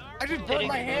 I just burned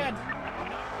my hand.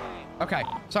 Okay,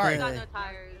 sorry.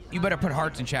 You better put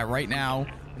hearts in chat right now.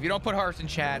 If you don't put hearts in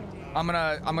chat,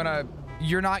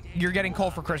 you're getting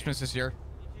coal for Christmas this year.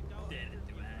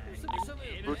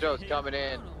 Bujo's coming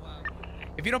in.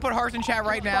 If you don't put hearts in chat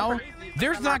right now,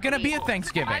 there's not gonna be a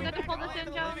Thanksgiving.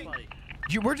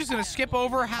 We're just gonna skip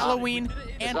over Halloween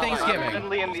and Thanksgiving.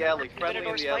 Friendly in the alley. Friendly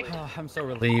in the alley. Oh, I'm so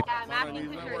relieved.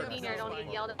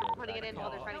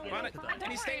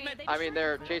 I mean,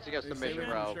 they're chasing us to Mission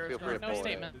Row. Feel free to pull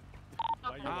it.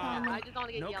 I just don't want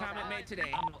to get No yelled comment at. made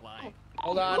today. I'm not lying.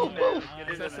 Hold on.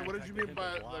 Tessa, what did you mean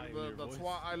by the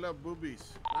twat I love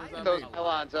boobies? What does that Those mean?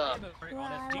 pylons up.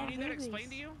 Do you need that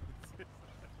explained to you?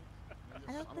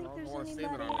 I don't think there's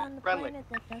anybody on the planet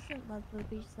that doesn't love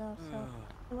boobies, though, so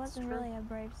it wasn't really a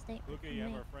brave statement from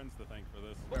me. friends to thank for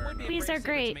this. Boobies are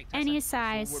great, any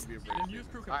size.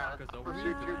 Alright,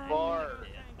 shoot too far.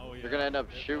 You're gonna end up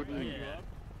shooting.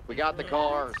 We got the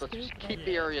cars. Let's just keep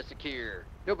the area secure.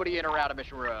 Nobody in or out of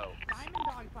Mission Row.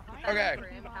 Okay.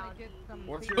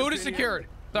 Food is secured.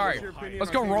 Sorry.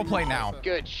 Let's go roleplay now.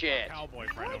 Good shit.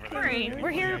 Sorry, we're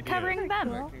here covering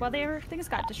them while everything's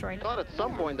got destroyed. I thought at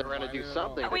some point they were gonna do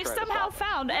something. We've somehow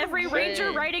found every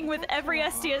ranger riding with every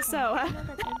SDSO.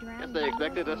 Guess they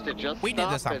expected us to just We did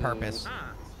this stop on and purpose.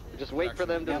 Just wait for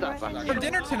them to stop. For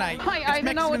dinner tonight, I it's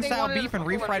didn't know what Mexican they style wanted beef and to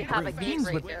do. refried We have a beans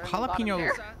gate with right there.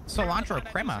 jalapeno cilantro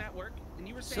crema.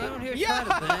 Someone here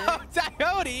Yeah,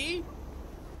 Coyote!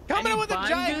 Coming in with a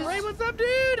giant ray. What's up,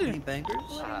 dude? Bankers?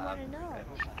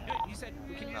 You said,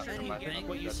 can you repeat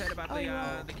what you said about the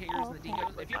kangaroos and the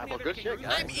dingoes? If you have any other good shit,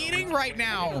 kangaroos, I'm eating right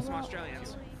now. some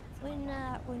Australians. When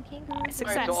kangaroos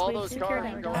Success, so all we've those secured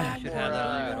cars it. going Should for have that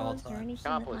on you at all or anything times. that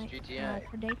Accomplice might GTA.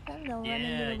 predate them, they'll run Yeah,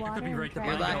 into the you water could be right and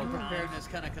there. Your lack drown. of preparedness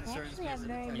kind of They concerns actually me. have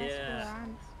very muscular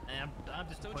arms. I'm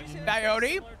disappointed.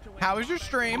 Coyote, how was your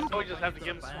stream? We just have to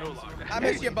give him snow log. I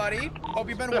miss you, buddy. Hope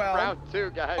you've been well. Round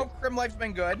 2, guys. Hope Crim Life's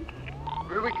been good.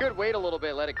 We could wait a little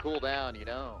bit, let it cool down, you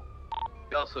know.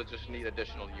 We also just need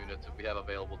additional units if we have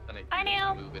available 10 Hi,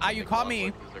 Neil. You caught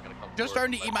me. Just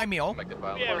starting to eat my meal. We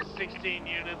have 16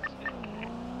 units.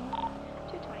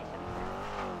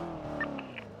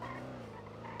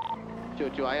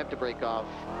 227. Joe, I have to break off.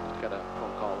 Got a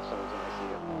phone call. Someone's in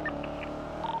ICU.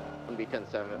 I'm gonna be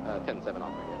 10-7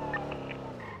 off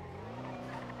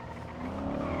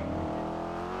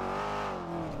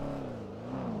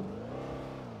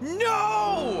again.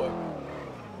 No!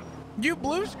 You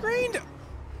blue screened?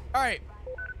 All right.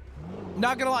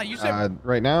 Not gonna lie, you said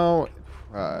right now.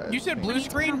 you said blue I need to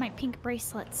put on screen. my pink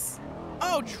bracelets.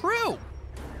 Oh, true.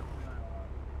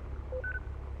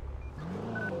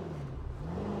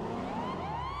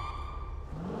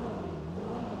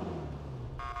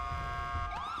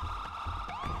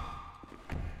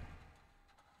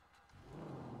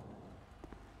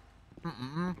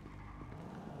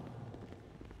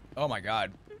 Oh my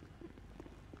god.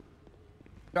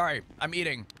 Sorry, I'm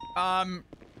eating.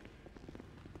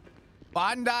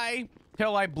 Bondi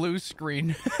till I blue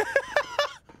screen.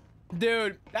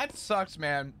 Dude, that sucks,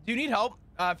 man. Do you need help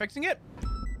fixing it?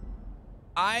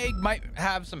 I might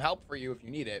have some help for you if you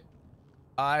need it.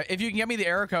 If you can get me the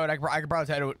error code, I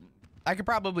could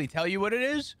probably tell you what it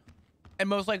is, and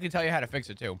most likely tell you how to fix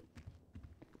it too.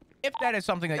 If that is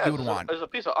something that you would want. There's a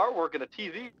piece of artwork in a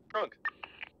TV trunk.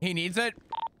 He needs it?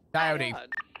 Coyote,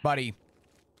 buddy.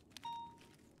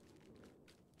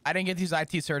 I didn't get these IT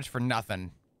certs for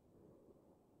nothing.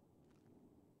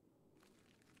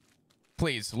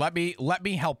 Please, let me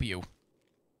help you.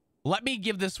 Let me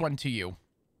give this one to you.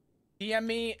 DM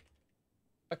me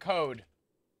a code.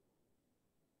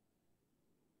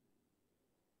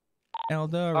 El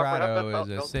Dorado is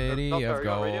a city of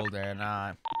gold, and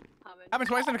happened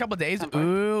twice in a couple of days.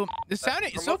 Ooh, it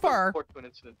sounded so far,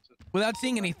 without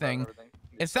seeing anything,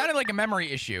 it sounded like a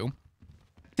memory issue.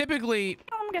 Typically,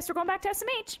 I guess we're going back to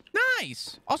SMH.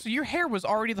 Nice. Also, your hair was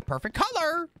already the perfect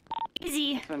color.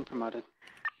 Easy. Been promoted.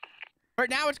 Right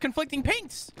now, it's conflicting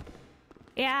pinks.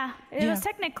 Yeah, it was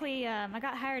technically, I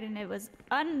got hired and it was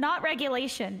not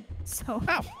regulation, so.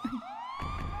 Oh.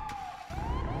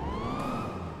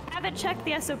 I haven't checked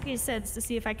the SOP since to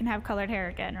see if I can have colored hair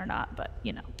again or not, but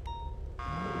you know.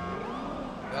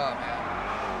 Oh, man.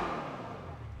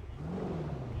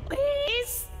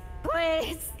 Please!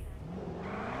 Please!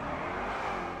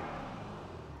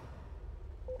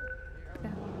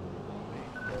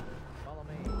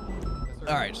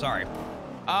 All right, sorry.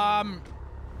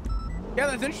 Yeah,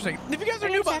 that's interesting. If you guys are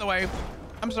new, by the way,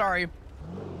 I'm sorry.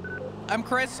 I'm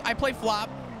Chris. I play Flop,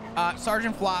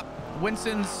 Sergeant Flop,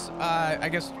 Winston's, I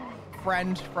guess,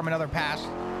 friend from another past.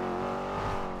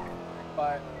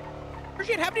 But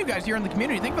appreciate having you guys here in the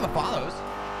community. Thank you for the follows.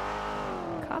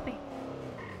 Copy.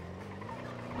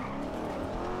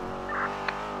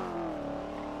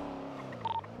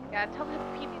 Yeah, tell him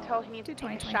PD told he needs to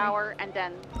take a shower and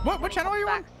then. What channel are you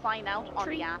on? Sign out on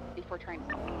the app before trying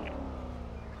to.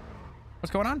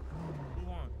 What's going on?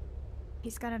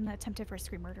 He's got an attempted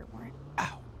first-degree murder warrant.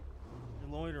 Ow.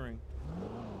 You're loitering.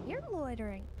 You're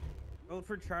loitering. Vote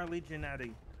for Charlie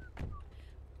Giannetti.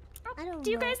 I don't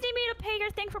Do you know. guys need me to pay your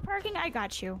thing for parking? I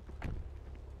got you.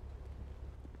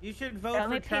 You should vote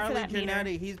for Charlie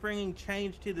Giannetti. He's bringing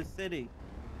change to the city.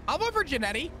 I'll vote for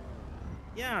Giannetti.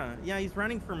 Yeah, he's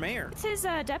running for mayor. It's his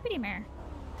deputy mayor.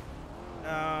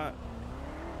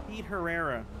 Pete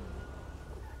Herrera.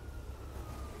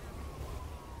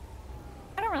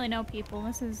 I don't really know people.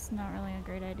 This is not really a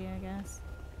great idea, I guess.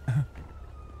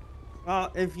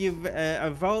 Well, if you a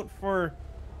vote for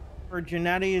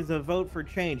Giannetti is a vote for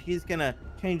change. He's gonna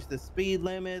change the speed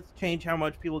limits, change how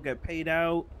much people get paid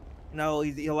out. You know,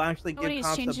 he'll actually give He's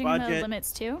cops a changing budget. the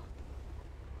limits too?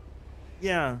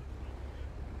 Yeah.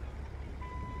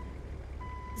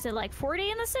 Is it like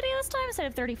 40 in the city this time instead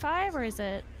of 35, or is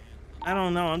it? I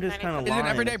don't know. I'm just kind of Is it lying.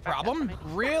 an everyday problem?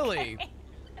 Really?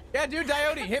 Yeah, dude,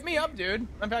 Diote, hit me up, dude.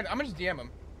 In fact, I'm gonna just DM him.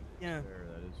 Yeah. Fair,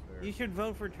 that is fair. You should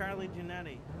vote for Charlie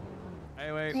Giannetti.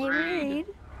 Hey, wait. Hey, Reed.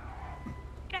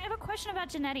 I have a question about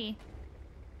Giannetti.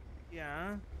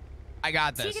 Yeah. I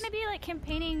got Is this. he gonna be like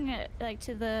campaigning like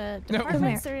to the No.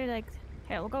 departments or like?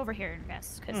 Here, we'll go over here and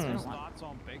guess because we don't want. Thoughts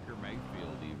on Baker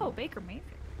Mayfield? Even? Oh, Baker Mayfield.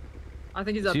 I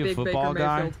think he's a Is he a big Baker football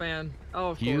guy? Mayfield fan. Oh,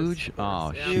 of Huge? course.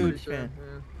 Oh, Yeah, huge for sure, fan.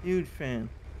 yeah. Huge fan.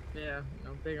 Yeah, you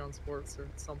know, big on sports or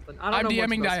something. I don't I'm know much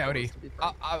DMing about Diote. sports, to be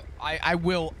frank.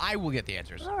 I will get the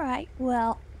answers. All right.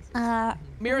 Well,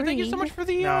 Mira, thank you so Reed. much for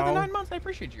the No. 9 months. I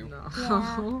appreciate you.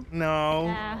 No. No.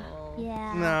 Yeah.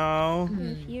 Yeah. No.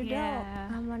 If you Yeah.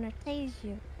 don't, I'm gonna tase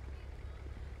you.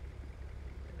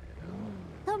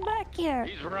 Come back here.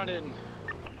 He's running.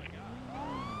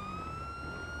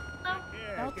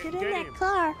 Don't get in that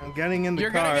car. I'm getting in the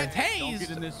You're car. gonna get Don't tased. get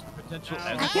in this potential.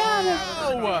 I got him.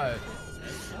 Oh,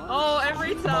 Oh,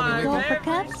 every time. Go for Every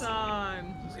cups?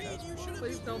 time.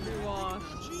 Please don't be washed.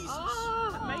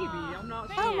 Ah, maybe. I'm not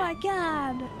sure. Oh my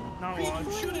God. Not He's one.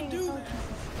 bleeding.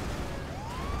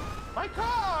 my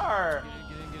car.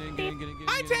 Get in.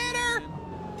 Hi, Tanner.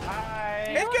 Hi.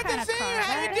 It's good kind to of see you. car?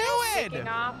 How you Taking doing?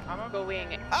 off, going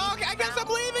Okay, I guess I'm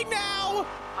leaving now.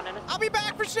 on an I'll be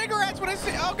back for cigarettes when I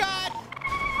see. Oh God.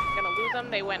 Gonna lose them.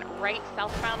 They went right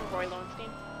southbound Roy Lowenstein.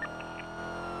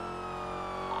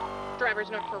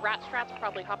 Driver's note for rat traps,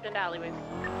 probably hopped into alleyways.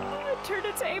 I turned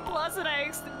it to A+ and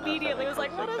I immediately was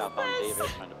like, what is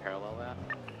this? Trying to parallel that.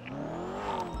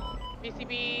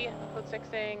 VCB, code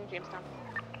 6ing, Jamestown.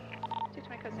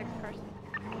 220 code 6 cars.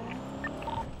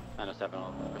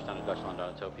 907, first down to Dutchland,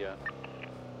 Autotopia.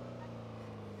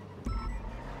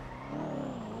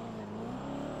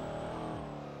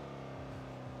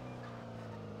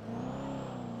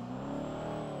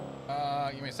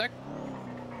 Give me a sec.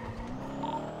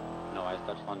 No eyes,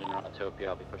 Dutch London, Autotopia.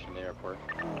 I'll be pushing to the airport.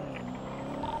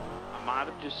 I might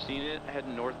have just seen it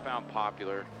heading northbound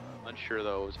Popular. Unsure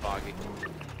though, it was foggy.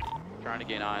 Trying to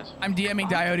gain eyes. I'm DMing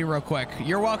Diote real quick.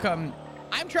 You're welcome.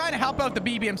 I'm trying to help out the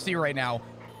BBMC right now.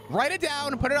 Write it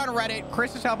down and put it on Reddit.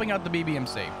 Chris is helping out the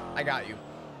BBMC. I got you.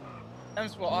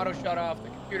 Temps will auto shut off the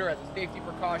computer as a safety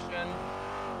precaution.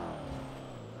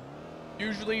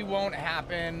 Usually won't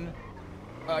happen.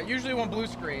 Usually won't blue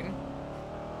screen.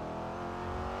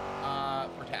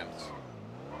 For temps.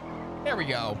 There we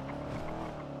go.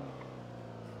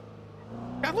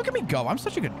 God, look at me go. I'm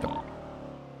such a good guy.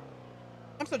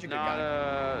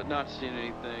 Not seeing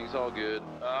anything. It's all good.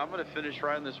 I'm gonna finish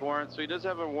writing this warrant. So he does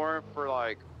have a warrant for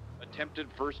like attempted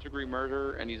first-degree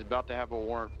murder, and he's about to have a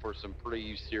warrant for some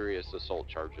pretty serious assault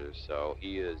charges. So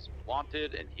he is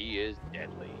wanted, and he is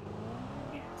deadly.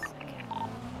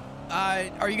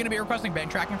 Are you gonna be requesting bank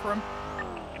tracking for him?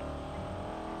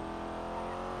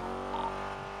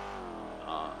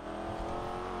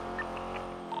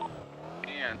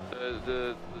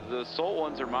 man. The assault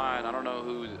ones are mine. I don't know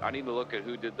who. I need to look at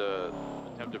who did the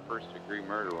attempted first-degree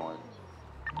murder ones.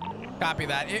 Copy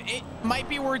that. It might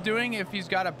be worth doing if he's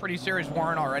got a pretty serious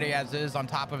warrant already as is on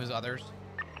top of his others.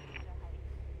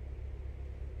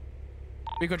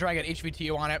 We could try and get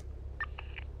HVTU on it.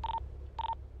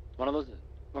 One of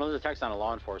those attacks on a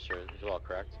law enforcer as well,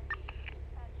 correct?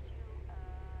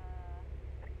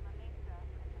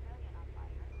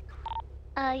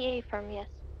 Yeah, firm, yes.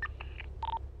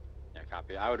 Yeah,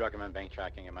 copy. I would recommend bank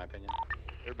tracking in my opinion.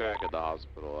 They're back at the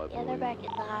hospital. Yeah, they're back at the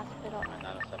hospital.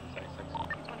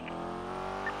 90776.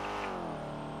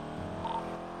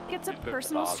 It's a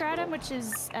personal stratum, which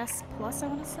is S+, I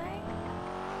want to say.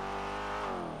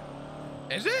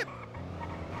 Is it?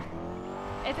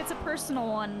 If it's a personal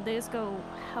one, they just go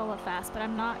hella fast, but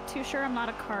I'm not too sure. I'm not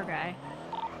a car guy.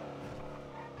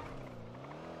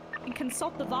 You can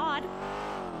consult the VOD.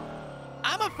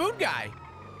 I'm a food guy,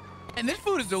 and this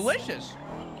food is delicious.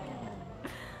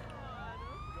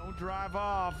 Don't drive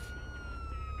off.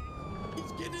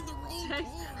 He's getting in the wrong car.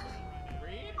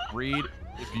 Reed,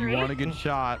 if you want to get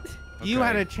shot. You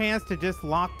had a chance to just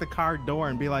lock the car door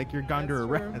and be like, you're under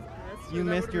arrest. You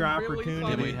missed your opportunity.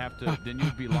 Then we'd have to. Then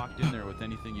you'd be locked in there with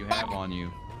anything you have on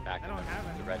you. I don't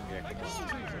have the red vehicle.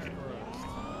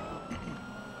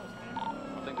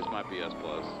 I think this might be S+.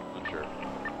 I'm sure.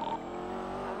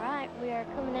 Alright, we are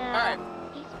coming out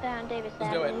eastbound Davis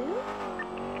Let's do it. Avenue.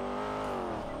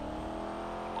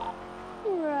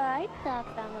 Right,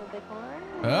 southbound Little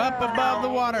Bighorn. Up above the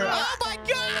water. Oh my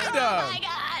God! Oh my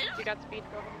God! You got speed,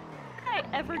 go. Can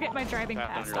I ever get my driving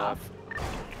passed off?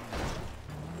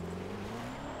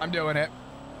 I'm doing it.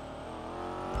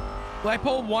 Will I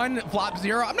pull 1, flop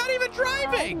 0? I'm not even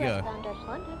driving.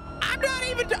 I'm not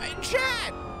even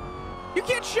chat. You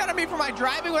can't shut at me for my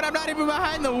driving when I'm not even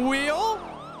behind the wheel.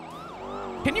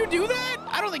 Can you do that?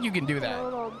 I don't think you can do that. A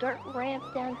little dirt ramp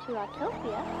down to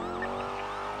Autopia.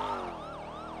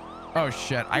 Oh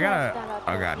shit! I gotta.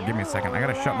 Oh god, give me a second. I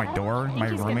gotta shut my door. My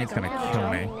roommate's gonna kill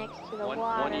me.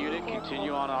 One unit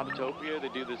continue on Autopia. They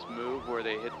do this move where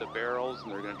they hit the barrels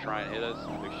and they're gonna try and hit us.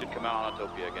 They should come out on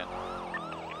Autopia again.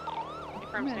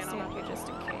 I'm gonna stay up here just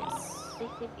in case.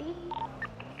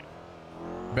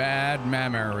 Bad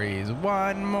memories.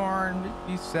 One more,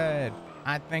 he said.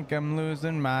 I think I'm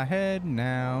losing my head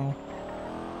now.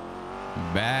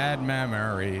 Bad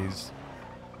memories.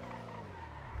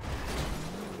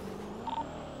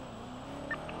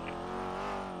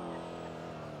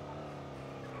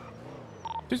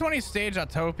 Just want to stage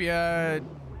Autopia,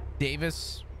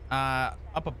 Davis,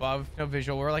 up above, no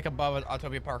visual. We're like above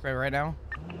Autopia Parkway right now.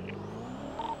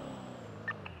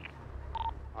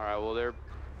 All right. Well, their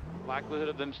likelihood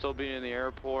of them still being in the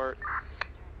airport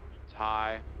is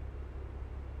high.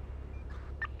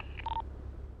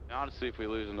 And honestly, if we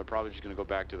lose them, they're probably just gonna go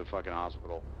back to the fucking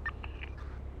hospital.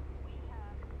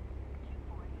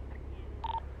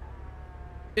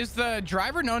 Is the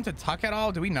driver known to tuck at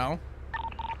all? Do we know?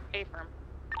 A-firm.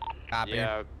 Copy.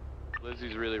 Yeah,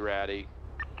 Lizzie's really ratty.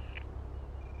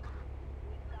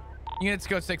 Units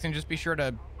go 6 and just be sure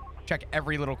to check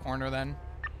every little corner then.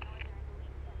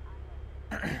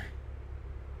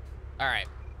 All right.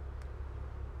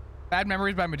 Bad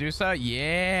Memories by Medusa.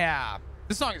 Yeah.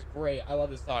 This song is great. I love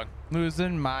this song.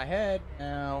 Losing my head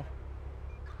now.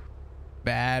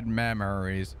 Bad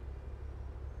Memories.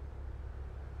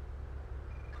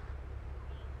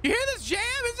 You hear this jam?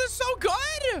 Is this so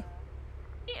good?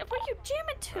 Yeah, what are you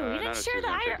jamming to? You didn't share the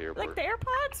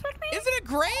AirPods with me? Isn't it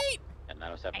great? At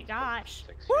 907. My gosh.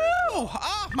 Woo!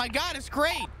 Oh my God, it's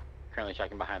great. Currently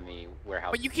checking behind the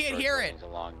warehouse. But you can't hear it.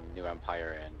 Along New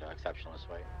Empire and Exceptionalist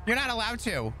Way. You're not allowed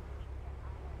to.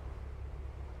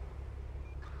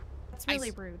 That's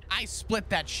really rude. I split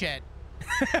that shit.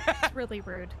 It's really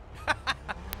rude.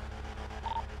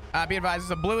 Be advised,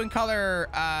 it's a blue in color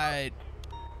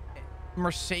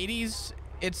Mercedes.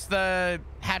 It's the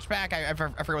hatchback. I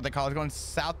forget what they call it. It's going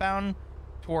southbound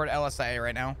toward LSA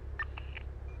right now.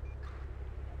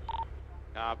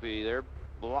 Copy. They're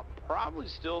probably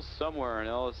still somewhere in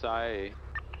LSIA.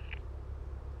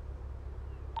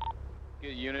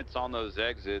 Get units on those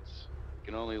exits. You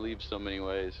can only leave so many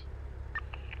ways.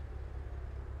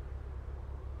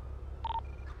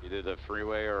 Either the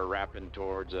freeway or wrapping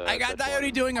towards. I got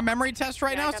Diode doing a memory test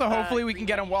right now, so hopefully we can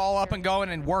get them all up and going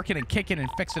and working and kicking and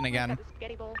fixing again.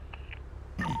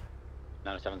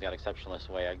 907's got Exceptionalist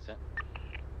Way exit.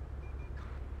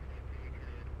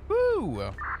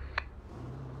 Woo!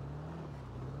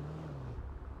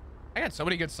 I got so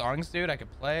many good songs, dude. I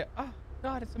could play. Oh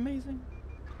God, it's amazing.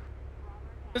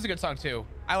 This is a good song too.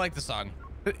 I like the song.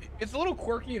 It's a little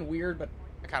quirky and weird, but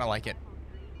I kind of like it.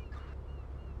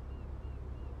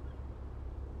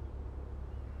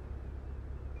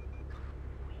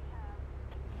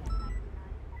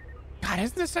 God,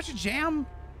 isn't this such a jam?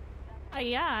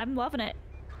 Yeah, I'm loving it.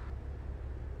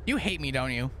 You hate me,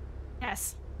 don't you?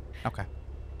 Yes. Okay.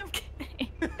 I'm kidding.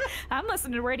 I'm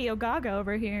listening to Radio Gaga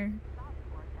over here.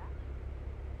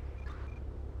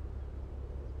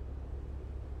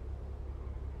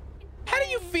 How do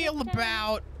you feel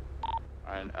about...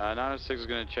 Alright, 906 is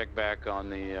going to check back on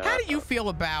the... How do you feel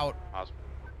about hospital.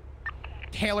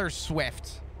 Taylor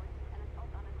Swift?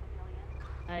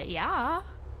 Yeah.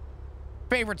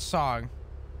 Favorite song?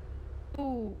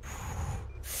 Ooh.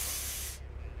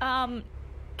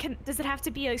 Does it have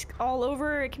to be like, all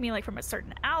over? It can be like from a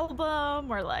certain album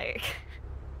or like...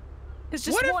 It's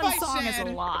just one song is a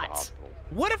lot.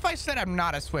 What if I said I'm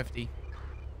not a Swiftie?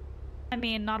 I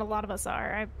mean, not a lot of us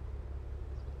are.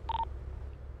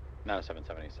 No,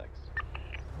 776.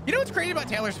 You know what's crazy about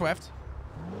Taylor Swift?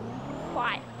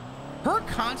 Why? Her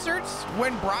concerts,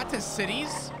 when brought to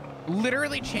cities,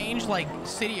 literally change like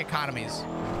city economies.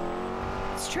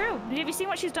 It's true. Have you seen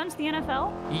what she's done to the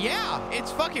NFL? Yeah,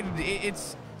 it's fucking,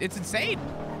 it's insane.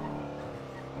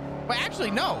 Wait, actually,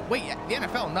 no. Wait, the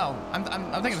NFL, no. I'm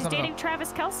thinking of She's something dating else.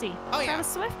 Travis Kelce. Oh, yeah. Travis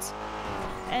Swift.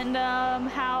 And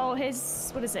how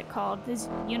his, what is it called? His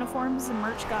uniforms and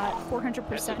merch got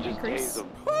 400% increase.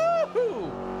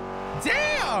 Woo!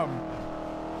 Damn!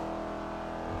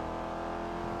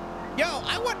 Yo,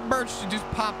 I want merch to just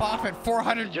pop off at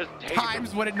 400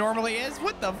 times what it normally is.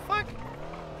 What the fuck?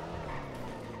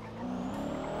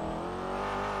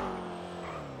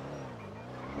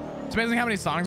 It's amazing how many songs